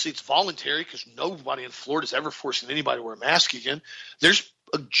 obviously it's voluntary because nobody in Florida is ever forcing anybody to wear a mask again. There's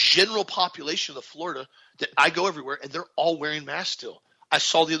a general population of Florida that I go everywhere and they're all wearing masks still. I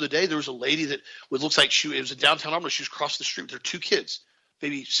saw the other day there was a lady that looks like it was in downtown Auburn. She was across the street with her 2 kids,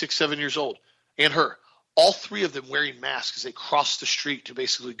 maybe 6, 7 years old, and her. All 3 of them wearing masks as they crossed the street to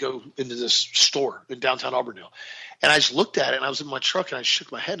basically go into this store in downtown Auburndale. And I just looked at it and I was in my truck and I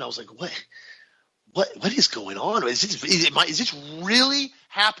shook my head and I was like, what is going on? Is this really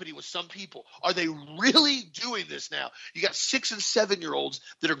happening with some people? Are they really doing this now? You got 6 and 7-year-olds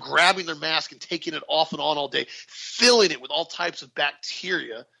that are grabbing their mask and taking it off and on all day, filling it with all types of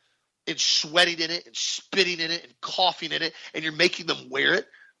bacteria and sweating in it and spitting in it and coughing in it, and you're making them wear it.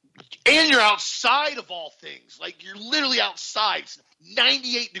 And you're outside of all things. Like you're literally outside. It's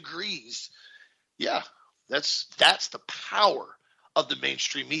 98 degrees. Yeah, that's the power of the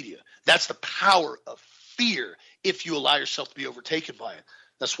mainstream media. That's the power of fear if you allow yourself to be overtaken by it.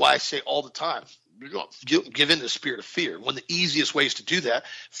 That's why I say all the time, give in to the spirit of fear. One of the easiest ways to do that,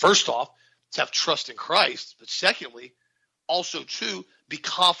 first off, is have trust in Christ. But secondly, also too, be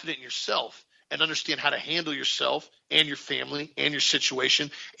confident in yourself and understand how to handle yourself and your family and your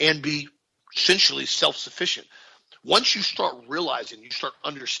situation and be essentially self-sufficient. Once you start realizing, you start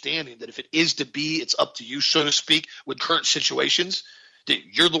understanding that if it is to be, it's up to you, so to speak, with current situations, that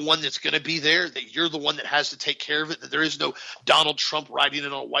you're the one that's going to be there, that you're the one that has to take care of it, that there is no Donald Trump riding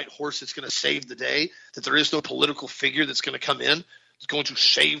in on a white horse that's going to save the day, that there is no political figure that's going to come in that's going to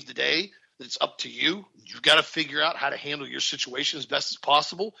save the day, that it's up to you. You've got to figure out how to handle your situation as best as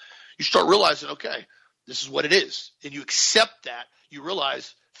possible. You start realizing, okay, this is what it is. And you accept that. You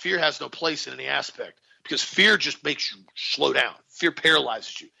realize fear has no place in any aspect because fear just makes you slow down. Fear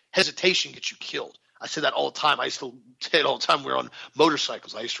paralyzes you. Hesitation gets you killed. I say that all the time. I used to say it all the time. We were on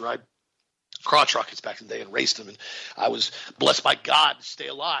motorcycles. I used to ride crotch rockets back in the day and raced them. And I was blessed by God to stay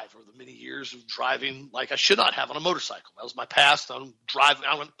alive over the many years of driving like I should not have on a motorcycle. That was my past. I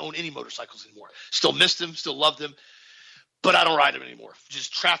don't own any motorcycles anymore. Still miss them, still love them. But I don't ride them anymore.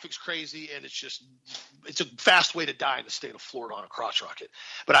 Just traffic's crazy, and it's a fast way to die in the state of Florida on a crotch rocket.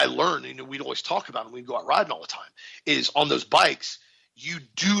 But I learned, we'd always talk about it when we go out riding all the time, is on those bikes, you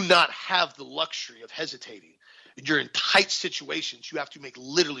do not have the luxury of hesitating. You're in tight situations. You have to make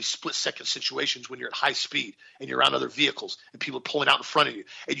literally split-second situations when you're at high speed and you're around other vehicles and people are pulling out in front of you.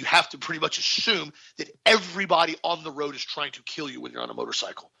 And you have to pretty much assume that everybody on the road is trying to kill you when you're on a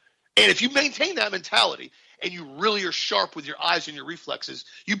motorcycle. And if you maintain that mentality and you really are sharp with your eyes and your reflexes,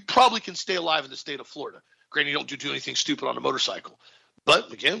 you probably can stay alive in the state of Florida. Granted, you don't do anything stupid on a motorcycle.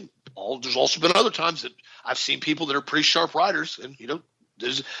 But, again, there's also been other times that I've seen people that are pretty sharp riders. And,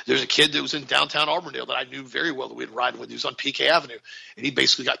 there's a kid that was in downtown Auburndale that I knew very well that we had riding with. He was on PK Avenue. And he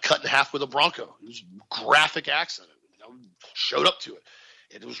basically got cut in half with a Bronco. It was a graphic accident. Showed up to it.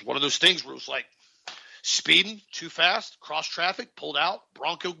 And it was one of those things where it was like, speeding too fast, cross traffic, pulled out,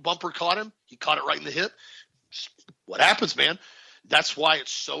 Bronco bumper caught him. He caught it right in the hip. What happens, man? That's why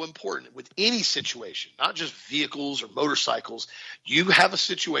it's so important with any situation, not just vehicles or motorcycles. You have a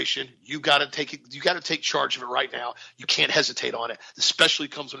situation, you got to take charge of it right now. You can't hesitate on it, especially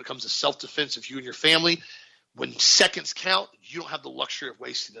when it comes to self-defense of you and your family. When seconds count, you don't have the luxury of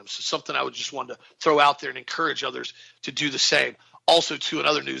wasting them. So something I would just want to throw out there and encourage others to do the same. Also, too, in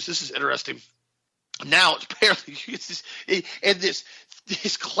other news, this is interesting. Now it's apparently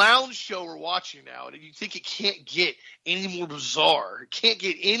this clown show we're watching now, and you think it can't get any more bizarre, it can't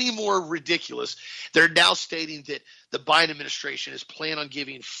get any more ridiculous. They're now stating that the Biden administration is planning on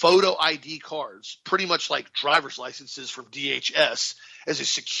giving photo ID cards, pretty much like driver's licenses from DHS, as a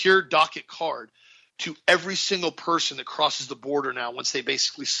secure docket card to every single person that crosses the border now once they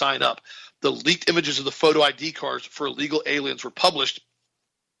basically sign up. The leaked images of the photo ID cards for illegal aliens were published,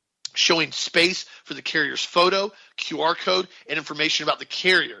 showing space for the carrier's photo, QR code, and information about the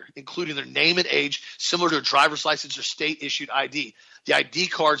carrier, including their name and age, similar to a driver's license or state-issued ID. The ID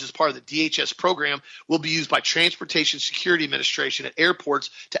cards, as part of the DHS program, will be used by Transportation Security Administration at airports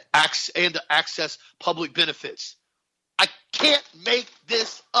to access public benefits. I can't make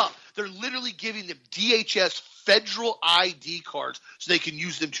this up. They're literally giving them DHS federal ID cards so they can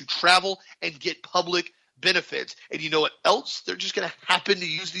use them to travel and get public benefits. And you know what else they're just going to happen to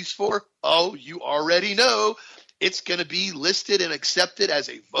use these for? Oh, you already know. It's going to be listed and accepted as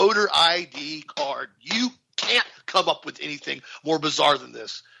a voter ID card. You can't come up with anything more bizarre than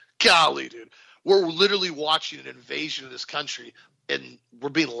this. Golly, dude. We're literally watching an invasion of this country, and we're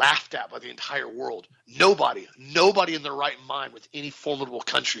being laughed at by the entire world. Nobody in their right mind with any formidable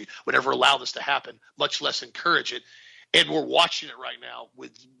country would ever allow this to happen, much less encourage it. And we're watching it right now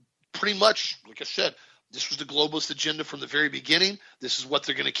with pretty much, like I said, this was the globalist agenda from the very beginning. This is what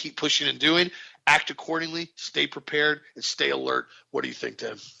they're going to keep pushing and doing. Act accordingly, stay prepared, and stay alert. What do you think,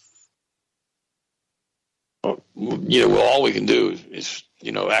 Tim? Well, all we can do is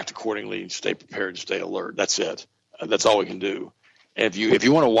act accordingly, stay prepared, and stay alert. That's it. That's all we can do. And if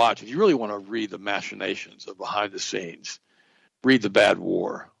you want to watch, if you really want to read the machinations of behind the scenes, read The Bad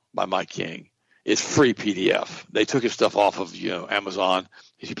War by Mike King. It's free PDF. They took his stuff off of Amazon.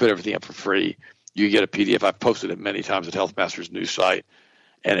 If you put everything up for free, you get a PDF. I've posted it many times at Healthmaster's news site,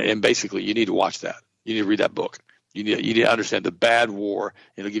 and basically you need to watch that. You need to read that book. You need to understand the bad war.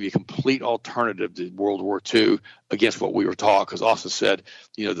 It'll give you a complete alternative to World War II against what we were taught. Because Austin said,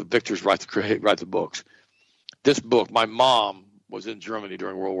 the victors write the books. This book, my mom was in Germany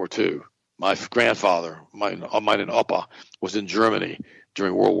during World War II. My grandfather, mine and Oppa, was in Germany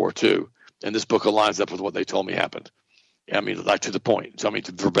during World War II. And this book aligns up with what they told me happened. I mean, like to the point. So, I mean,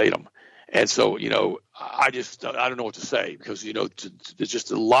 to verbatim. And so, I don't know what to say because, it's just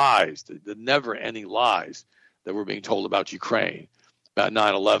the lies, the never-ending lies that were being told about Ukraine, about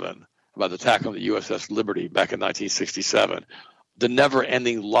 9/11, about the attack on the USS Liberty back in 1967, the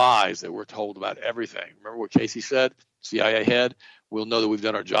never-ending lies that were told about everything. Remember what Casey said, CIA head? We'll know that we've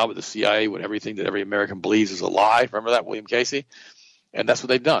done our job at the CIA when everything that every American believes is a lie. Remember that, William Casey? And that's what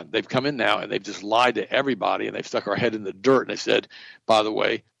they've done. They've come in now and they've just lied to everybody, and they've stuck our head in the dirt. And they said, by the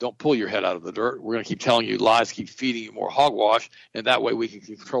way, don't pull your head out of the dirt. We're going to keep telling you lies, keep feeding you more hogwash, and that way we can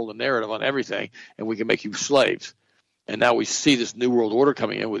control the narrative on everything, and we can make you slaves. And now we see this new world order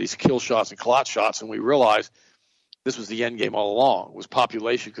coming in with these kill shots and clot shots, and we realize this was the end game all along. It was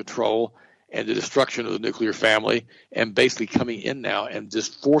population control and the destruction of the nuclear family, and basically coming in now and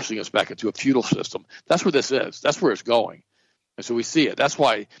just forcing us back into a feudal system. That's where this is. That's where it's going. And so we see it. That's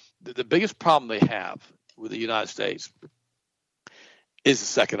why the biggest problem they have with the United States is the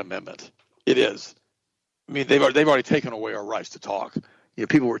Second Amendment. It is. I mean, they've already taken away our rights to talk.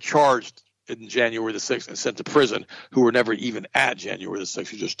 People were charged in January the 6th and sent to prison who were never even at January the 6th,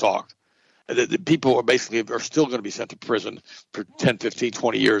 who just talked. The people are still going to be sent to prison for 10, 15,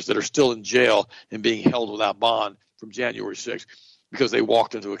 20 years that are still in jail and being held without bond from January 6th because they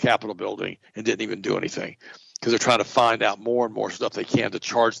walked into a Capitol building and didn't even do anything. Because they're trying to find out more and more stuff they can to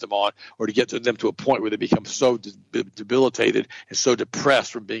charge them on, or to get them to a point where they become so debilitated and so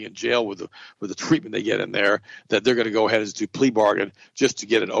depressed from being in jail with the treatment they get in there that they're going to go ahead and do plea bargain just to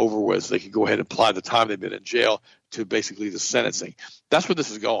get it over with so they can go ahead and apply the time they've been in jail to basically the sentencing. That's where this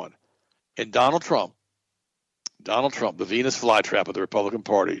is going. And Donald Trump, the Venus flytrap of the Republican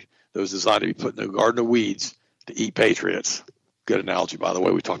Party that was designed to be put in a garden of weeds to eat patriots. Good analogy, by the way.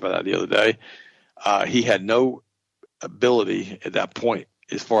 We talked about that the other day. He had no ability at that point,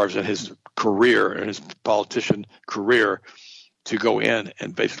 as far as in his career and his politician career, to go in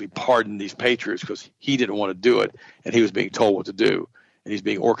and basically pardon these patriots because he didn't want to do it, and he was being told what to do, and he's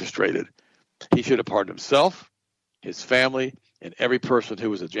being orchestrated. He should have pardoned himself, his family, and every person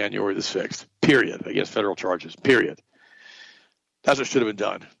who was at January the 6th, period, against federal charges, period. That's what should have been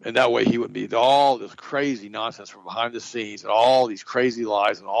done. And that way he wouldn't be all this crazy nonsense from behind the scenes and all these crazy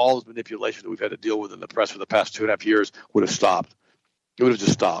lies and all this manipulation that we've had to deal with in the press for the past 2.5 years would have stopped. It would have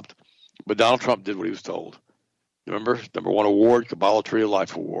just stopped. But Donald Trump did what he was told. Remember, #1 award, Kabbalah Tree of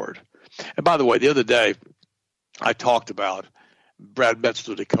Life Award. And by the way, the other day I talked about Brad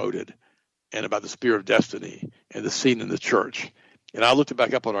Metzler Decoded and about the Spear of Destiny and the scene in the church. And I looked it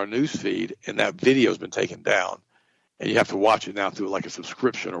back up on our news feed, and that video has been taken down. And you have to watch it now through like a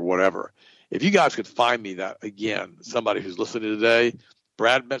subscription or whatever. If you guys could find me that, again, somebody who's listening today,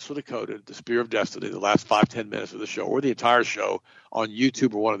 Brad Metzler Decoded, The Spear of Destiny, the last 5-10 minutes of the show, or the entire show on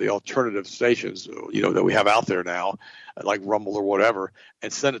YouTube or one of the alternative stations, that we have out there now, like Rumble or whatever,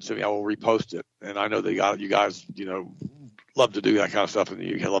 and send it to me. I will repost it. And I know you guys, love to do that kind of stuff, and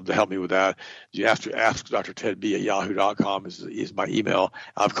you love to help me with that. You have to ask Dr. Ted B at yahoo.com is my email.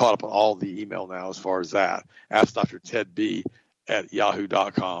 I've caught up on all the email now as far as that. Ask Dr. Ted B at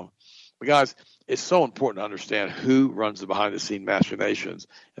yahoo.com. But guys, it's so important to understand who runs the behind-the-scene machinations,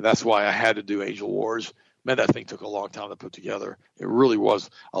 and that's why I had to do Angel Wars. Man, that thing took a long time to put together. It really was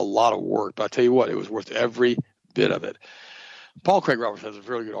a lot of work, but I tell you what, it was worth every bit of it. Paul Craig Roberts has a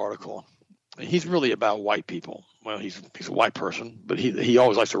very good article. He's really about white people. Well, he's a white person, but he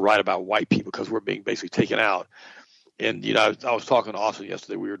always likes to write about white people because we're being basically taken out. And I was talking to Austin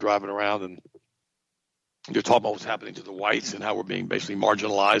yesterday. We were driving around, and You're talking about what's happening to the whites and how we're being basically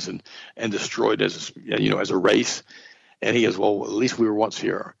marginalized and destroyed as a race. And he goes, well, at least we were once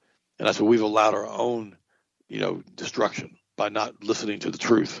here. And I said, we've allowed our own, destruction by not listening to the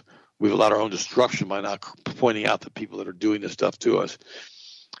truth. We've allowed our own destruction by not pointing out the people that are doing this stuff to us.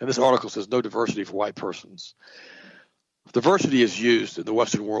 And this article says no diversity for white persons. Diversity is used in the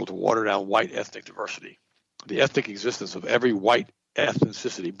Western world to water down white ethnic diversity. The ethnic existence of every white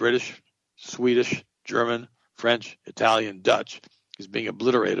ethnicity, British, Swedish, German, French, Italian, Dutch, is being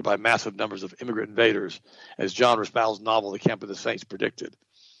obliterated by massive numbers of immigrant invaders, as John Raspail's novel The Camp of the Saints predicted.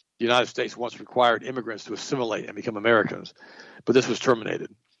 The United States once required immigrants to assimilate and become Americans, but this was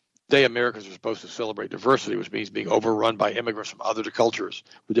terminated. Today, Americans are supposed to celebrate diversity, which means being overrun by immigrants from other cultures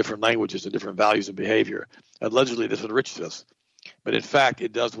with different languages and different values and behavior. Allegedly, this enriches us. But in fact,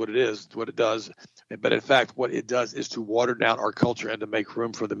 it does what it does. But in fact, what it does is to water down our culture and to make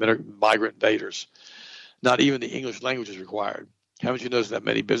room for the migrant invaders. Not even the English language is required. Haven't you noticed that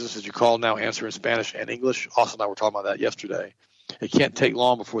many businesses you call now answer in Spanish and English? Austin and I were talking about that yesterday. It can't take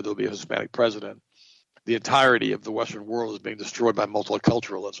long before there'll be a Hispanic president. The entirety of the Western world is being destroyed by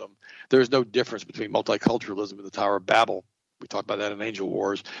multiculturalism. There is no difference between multiculturalism and the Tower of Babel. We talked about that in Angel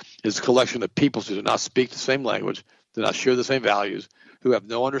Wars. It's a collection of peoples who do not speak the same language, do not share the same values, who have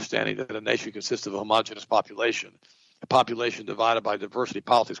no understanding that a nation consists of a homogeneous population. A population divided by diversity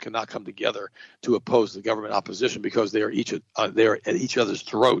politics cannot come together to oppose the government opposition because they are at each other's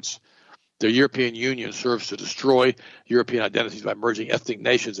throats. The European Union serves to destroy European identities by merging ethnic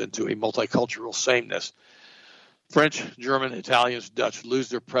nations into a multicultural sameness. French, German, Italians, Dutch lose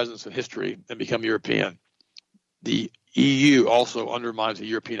their presence in history and become European. The EU also undermines the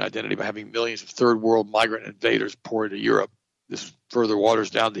European identity by having millions of third world migrant invaders pour into Europe. This further waters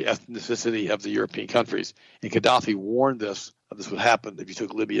down the ethnicity of the European countries. And Gaddafi warned this would happen if you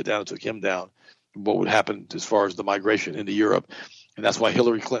took Libya down and took him down, what would happen as far as the migration into Europe. And that's why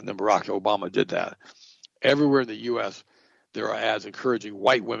Hillary Clinton and Barack Obama did that. Everywhere in the U.S., there are ads encouraging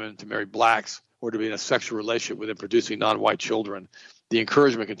white women to marry blacks or to be in a sexual relationship with them, producing non-white children. The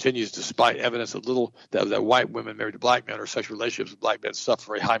encouragement continues despite evidence that white women married to black men or sexual relationships with black men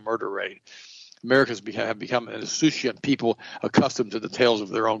suffer a high murder rate. Americans have become an insouciant people accustomed to the tales of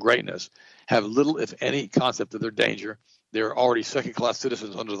their own greatness, have little, if any, concept of their danger. They are already second-class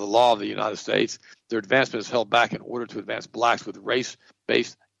citizens under the law of the United States. Their advancement is held back in order to advance blacks with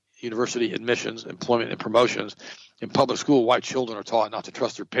race-based university admissions, employment, and promotions. In public school, white children are taught not to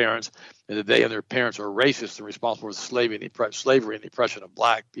trust their parents, and that they and their parents are racist and responsible for the slavery and the oppression of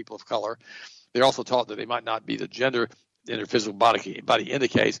black people of color. They're also taught that they might not be the gender in their physical body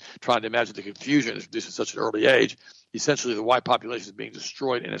indicates, trying to imagine the confusion introduced at such an early age. Essentially, the white population is being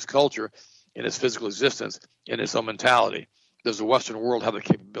destroyed in its culture, in its physical existence, in its own mentality. Does the Western world have the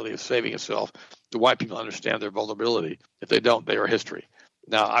capability of saving itself? Do white people understand their vulnerability? If they don't, they are history.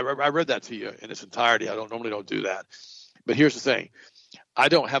 Now, I read that to you in its entirety. I normally don't do that. But here's the thing. I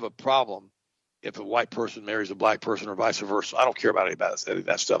don't have a problem if a white person marries a black person or vice versa. I don't care about any of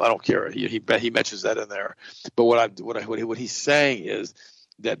that stuff. I don't care. He mentions that in there. But what he's saying is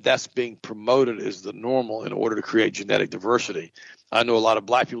that that's being promoted as the normal in order to create genetic diversity. I know a lot of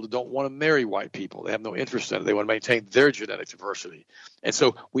black people that don't want to marry white people. They have no interest in it. They want to maintain their genetic diversity. And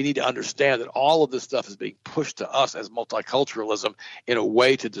so we need to understand that all of this stuff is being pushed to us as multiculturalism in a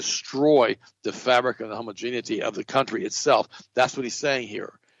way to destroy the fabric and the homogeneity of the country itself. That's what he's saying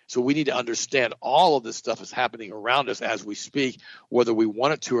here. So we need to understand all of this stuff is happening around us as we speak, whether we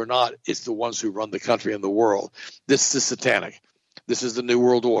want it to or not. It's the ones who run the country and the world. This is satanic. This is the New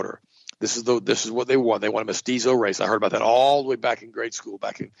World Order. This is what they want. They want a mestizo race. I heard about that all the way back in grade school,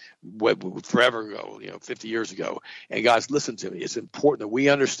 forever ago, 50 years ago. And guys, listen to me. It's important that we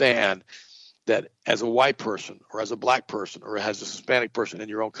understand that as a white person or as a black person or as a Hispanic person in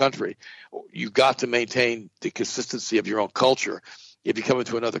your own country, you've got to maintain the consistency of your own culture. If you come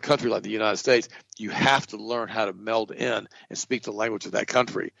into another country like the United States, you have to learn how to meld in and speak the language of that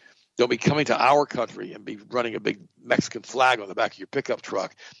country. Don't be coming to our country and be running a big Mexican flag on the back of your pickup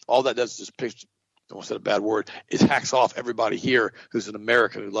truck. All that does is just I almost said a bad word, it hacks off everybody here who's an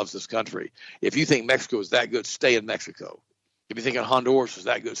American who loves this country. If you think Mexico is that good, stay in Mexico. If you think Honduras is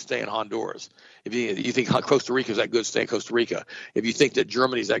that good, stay in Honduras. If you think Costa Rica is that good, stay in Costa Rica. If you think that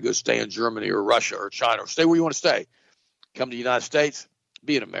Germany is that good, stay in Germany or Russia or China, or stay where you want to stay. Come to the United States,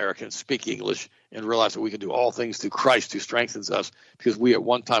 be an American, speak English, and realize that we can do all things through Christ who strengthens us, because we at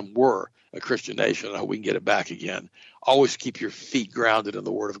one time were a Christian nation, and I hope we can get it back again. Always keep your feet grounded in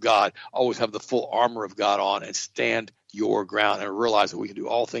the Word of God. Always have the full armor of God on and stand your ground, and realize that we can do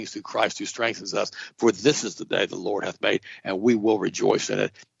all things through Christ who strengthens us. For this is the day the Lord hath made, and we will rejoice in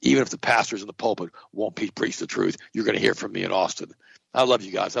it. Even if the pastors in the pulpit won't preach the truth, you're going to hear from me in Austin. I love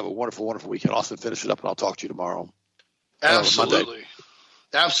you guys. Have a wonderful, wonderful weekend. Austin, finish it up, and I'll talk to you tomorrow. Absolutely.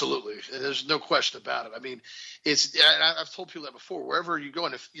 Absolutely. There's no question about it. I mean, I've told people that before, wherever you go.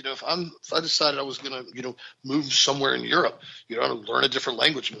 And if I decided I was going to, move somewhere in Europe, learn a different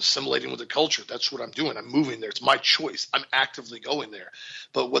language and assimilating with the culture, that's what I'm doing. I'm moving there. It's my choice. I'm actively going there.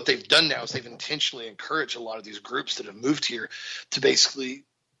 But what they've done now is they've intentionally encouraged a lot of these groups that have moved here to basically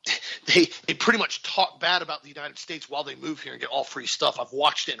they pretty much talk bad about the United States while they move here and get all free stuff. I've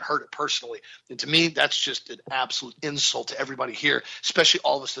watched it and heard it personally. And to me, that's just an absolute insult to everybody here, especially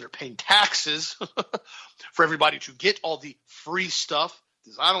all of us that are paying taxes for everybody to get all the free stuff.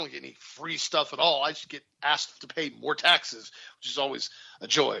 Because I don't get any free stuff at all. I just get asked to pay more taxes, which is always a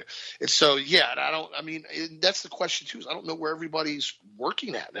joy. And so, that's the question too, is I don't know where everybody's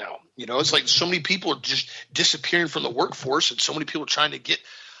working at now. It's like so many people are just disappearing from the workforce, and so many people are trying to get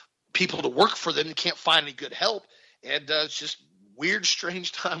people to work for them and can't find any good help. And it's just weird,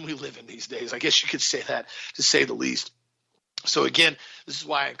 strange time we live in these days. I guess you could say that, to say the least. So again, this is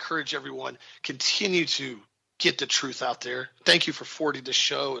why I encourage everyone, continue to get the truth out there. Thank you for forwarding the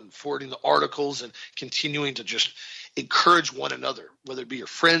show and forwarding the articles and continuing to just encourage one another, whether it be your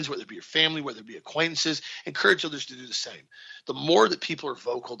friends, whether it be your family, whether it be acquaintances. Encourage others to do the same. The more that people are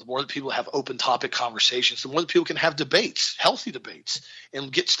vocal, the more that people have open topic conversations, the more that people can have debates, healthy debates,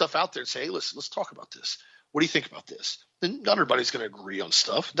 and get stuff out there and say, hey, listen, let's talk about this. What do you think about this? And not everybody's going to agree on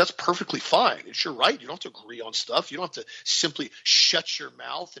stuff. That's perfectly fine. It's your right. You don't have to agree on stuff. You don't have to simply shut your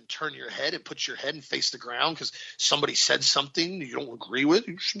mouth and turn your head and put your head and face the ground because somebody said something you don't agree with.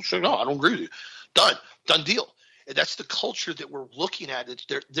 You should say, no, I don't agree with you. Done deal. And that's the culture that we're looking at.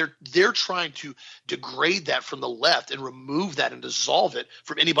 They're trying to degrade that from the left and remove that and dissolve it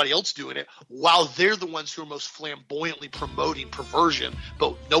from anybody else doing it, while they're the ones who are most flamboyantly promoting perversion,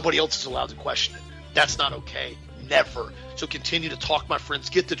 but nobody else is allowed to question it. That's not okay. Never. So continue to talk, my friends.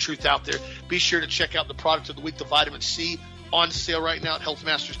 Get the truth out there. Be sure to check out the product of the week, the vitamin C, on sale right now at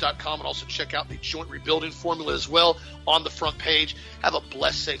healthmasters.com, and also check out the joint rebuilding formula as well on the front page. Have a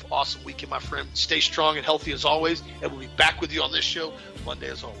blessed, safe, awesome weekend, my friend. Stay strong and healthy as always, and we'll be back with you on this show Monday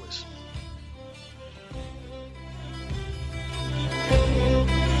as always.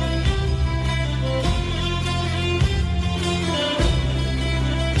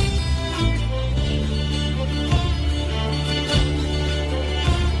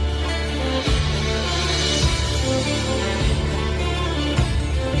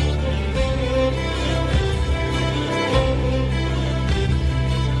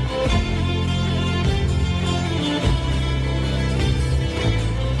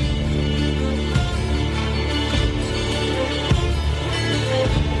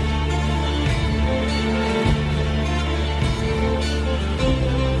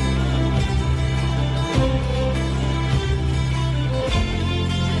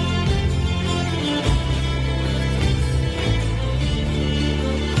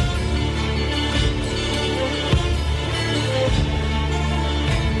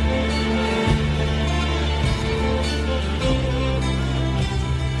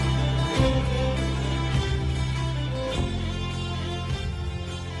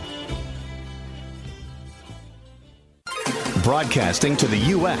 Broadcasting to the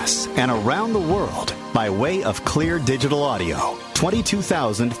U.S. and around the world by way of clear digital audio,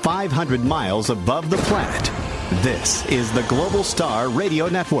 22,500 miles above the planet. This is the Global Star Radio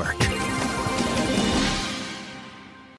Network.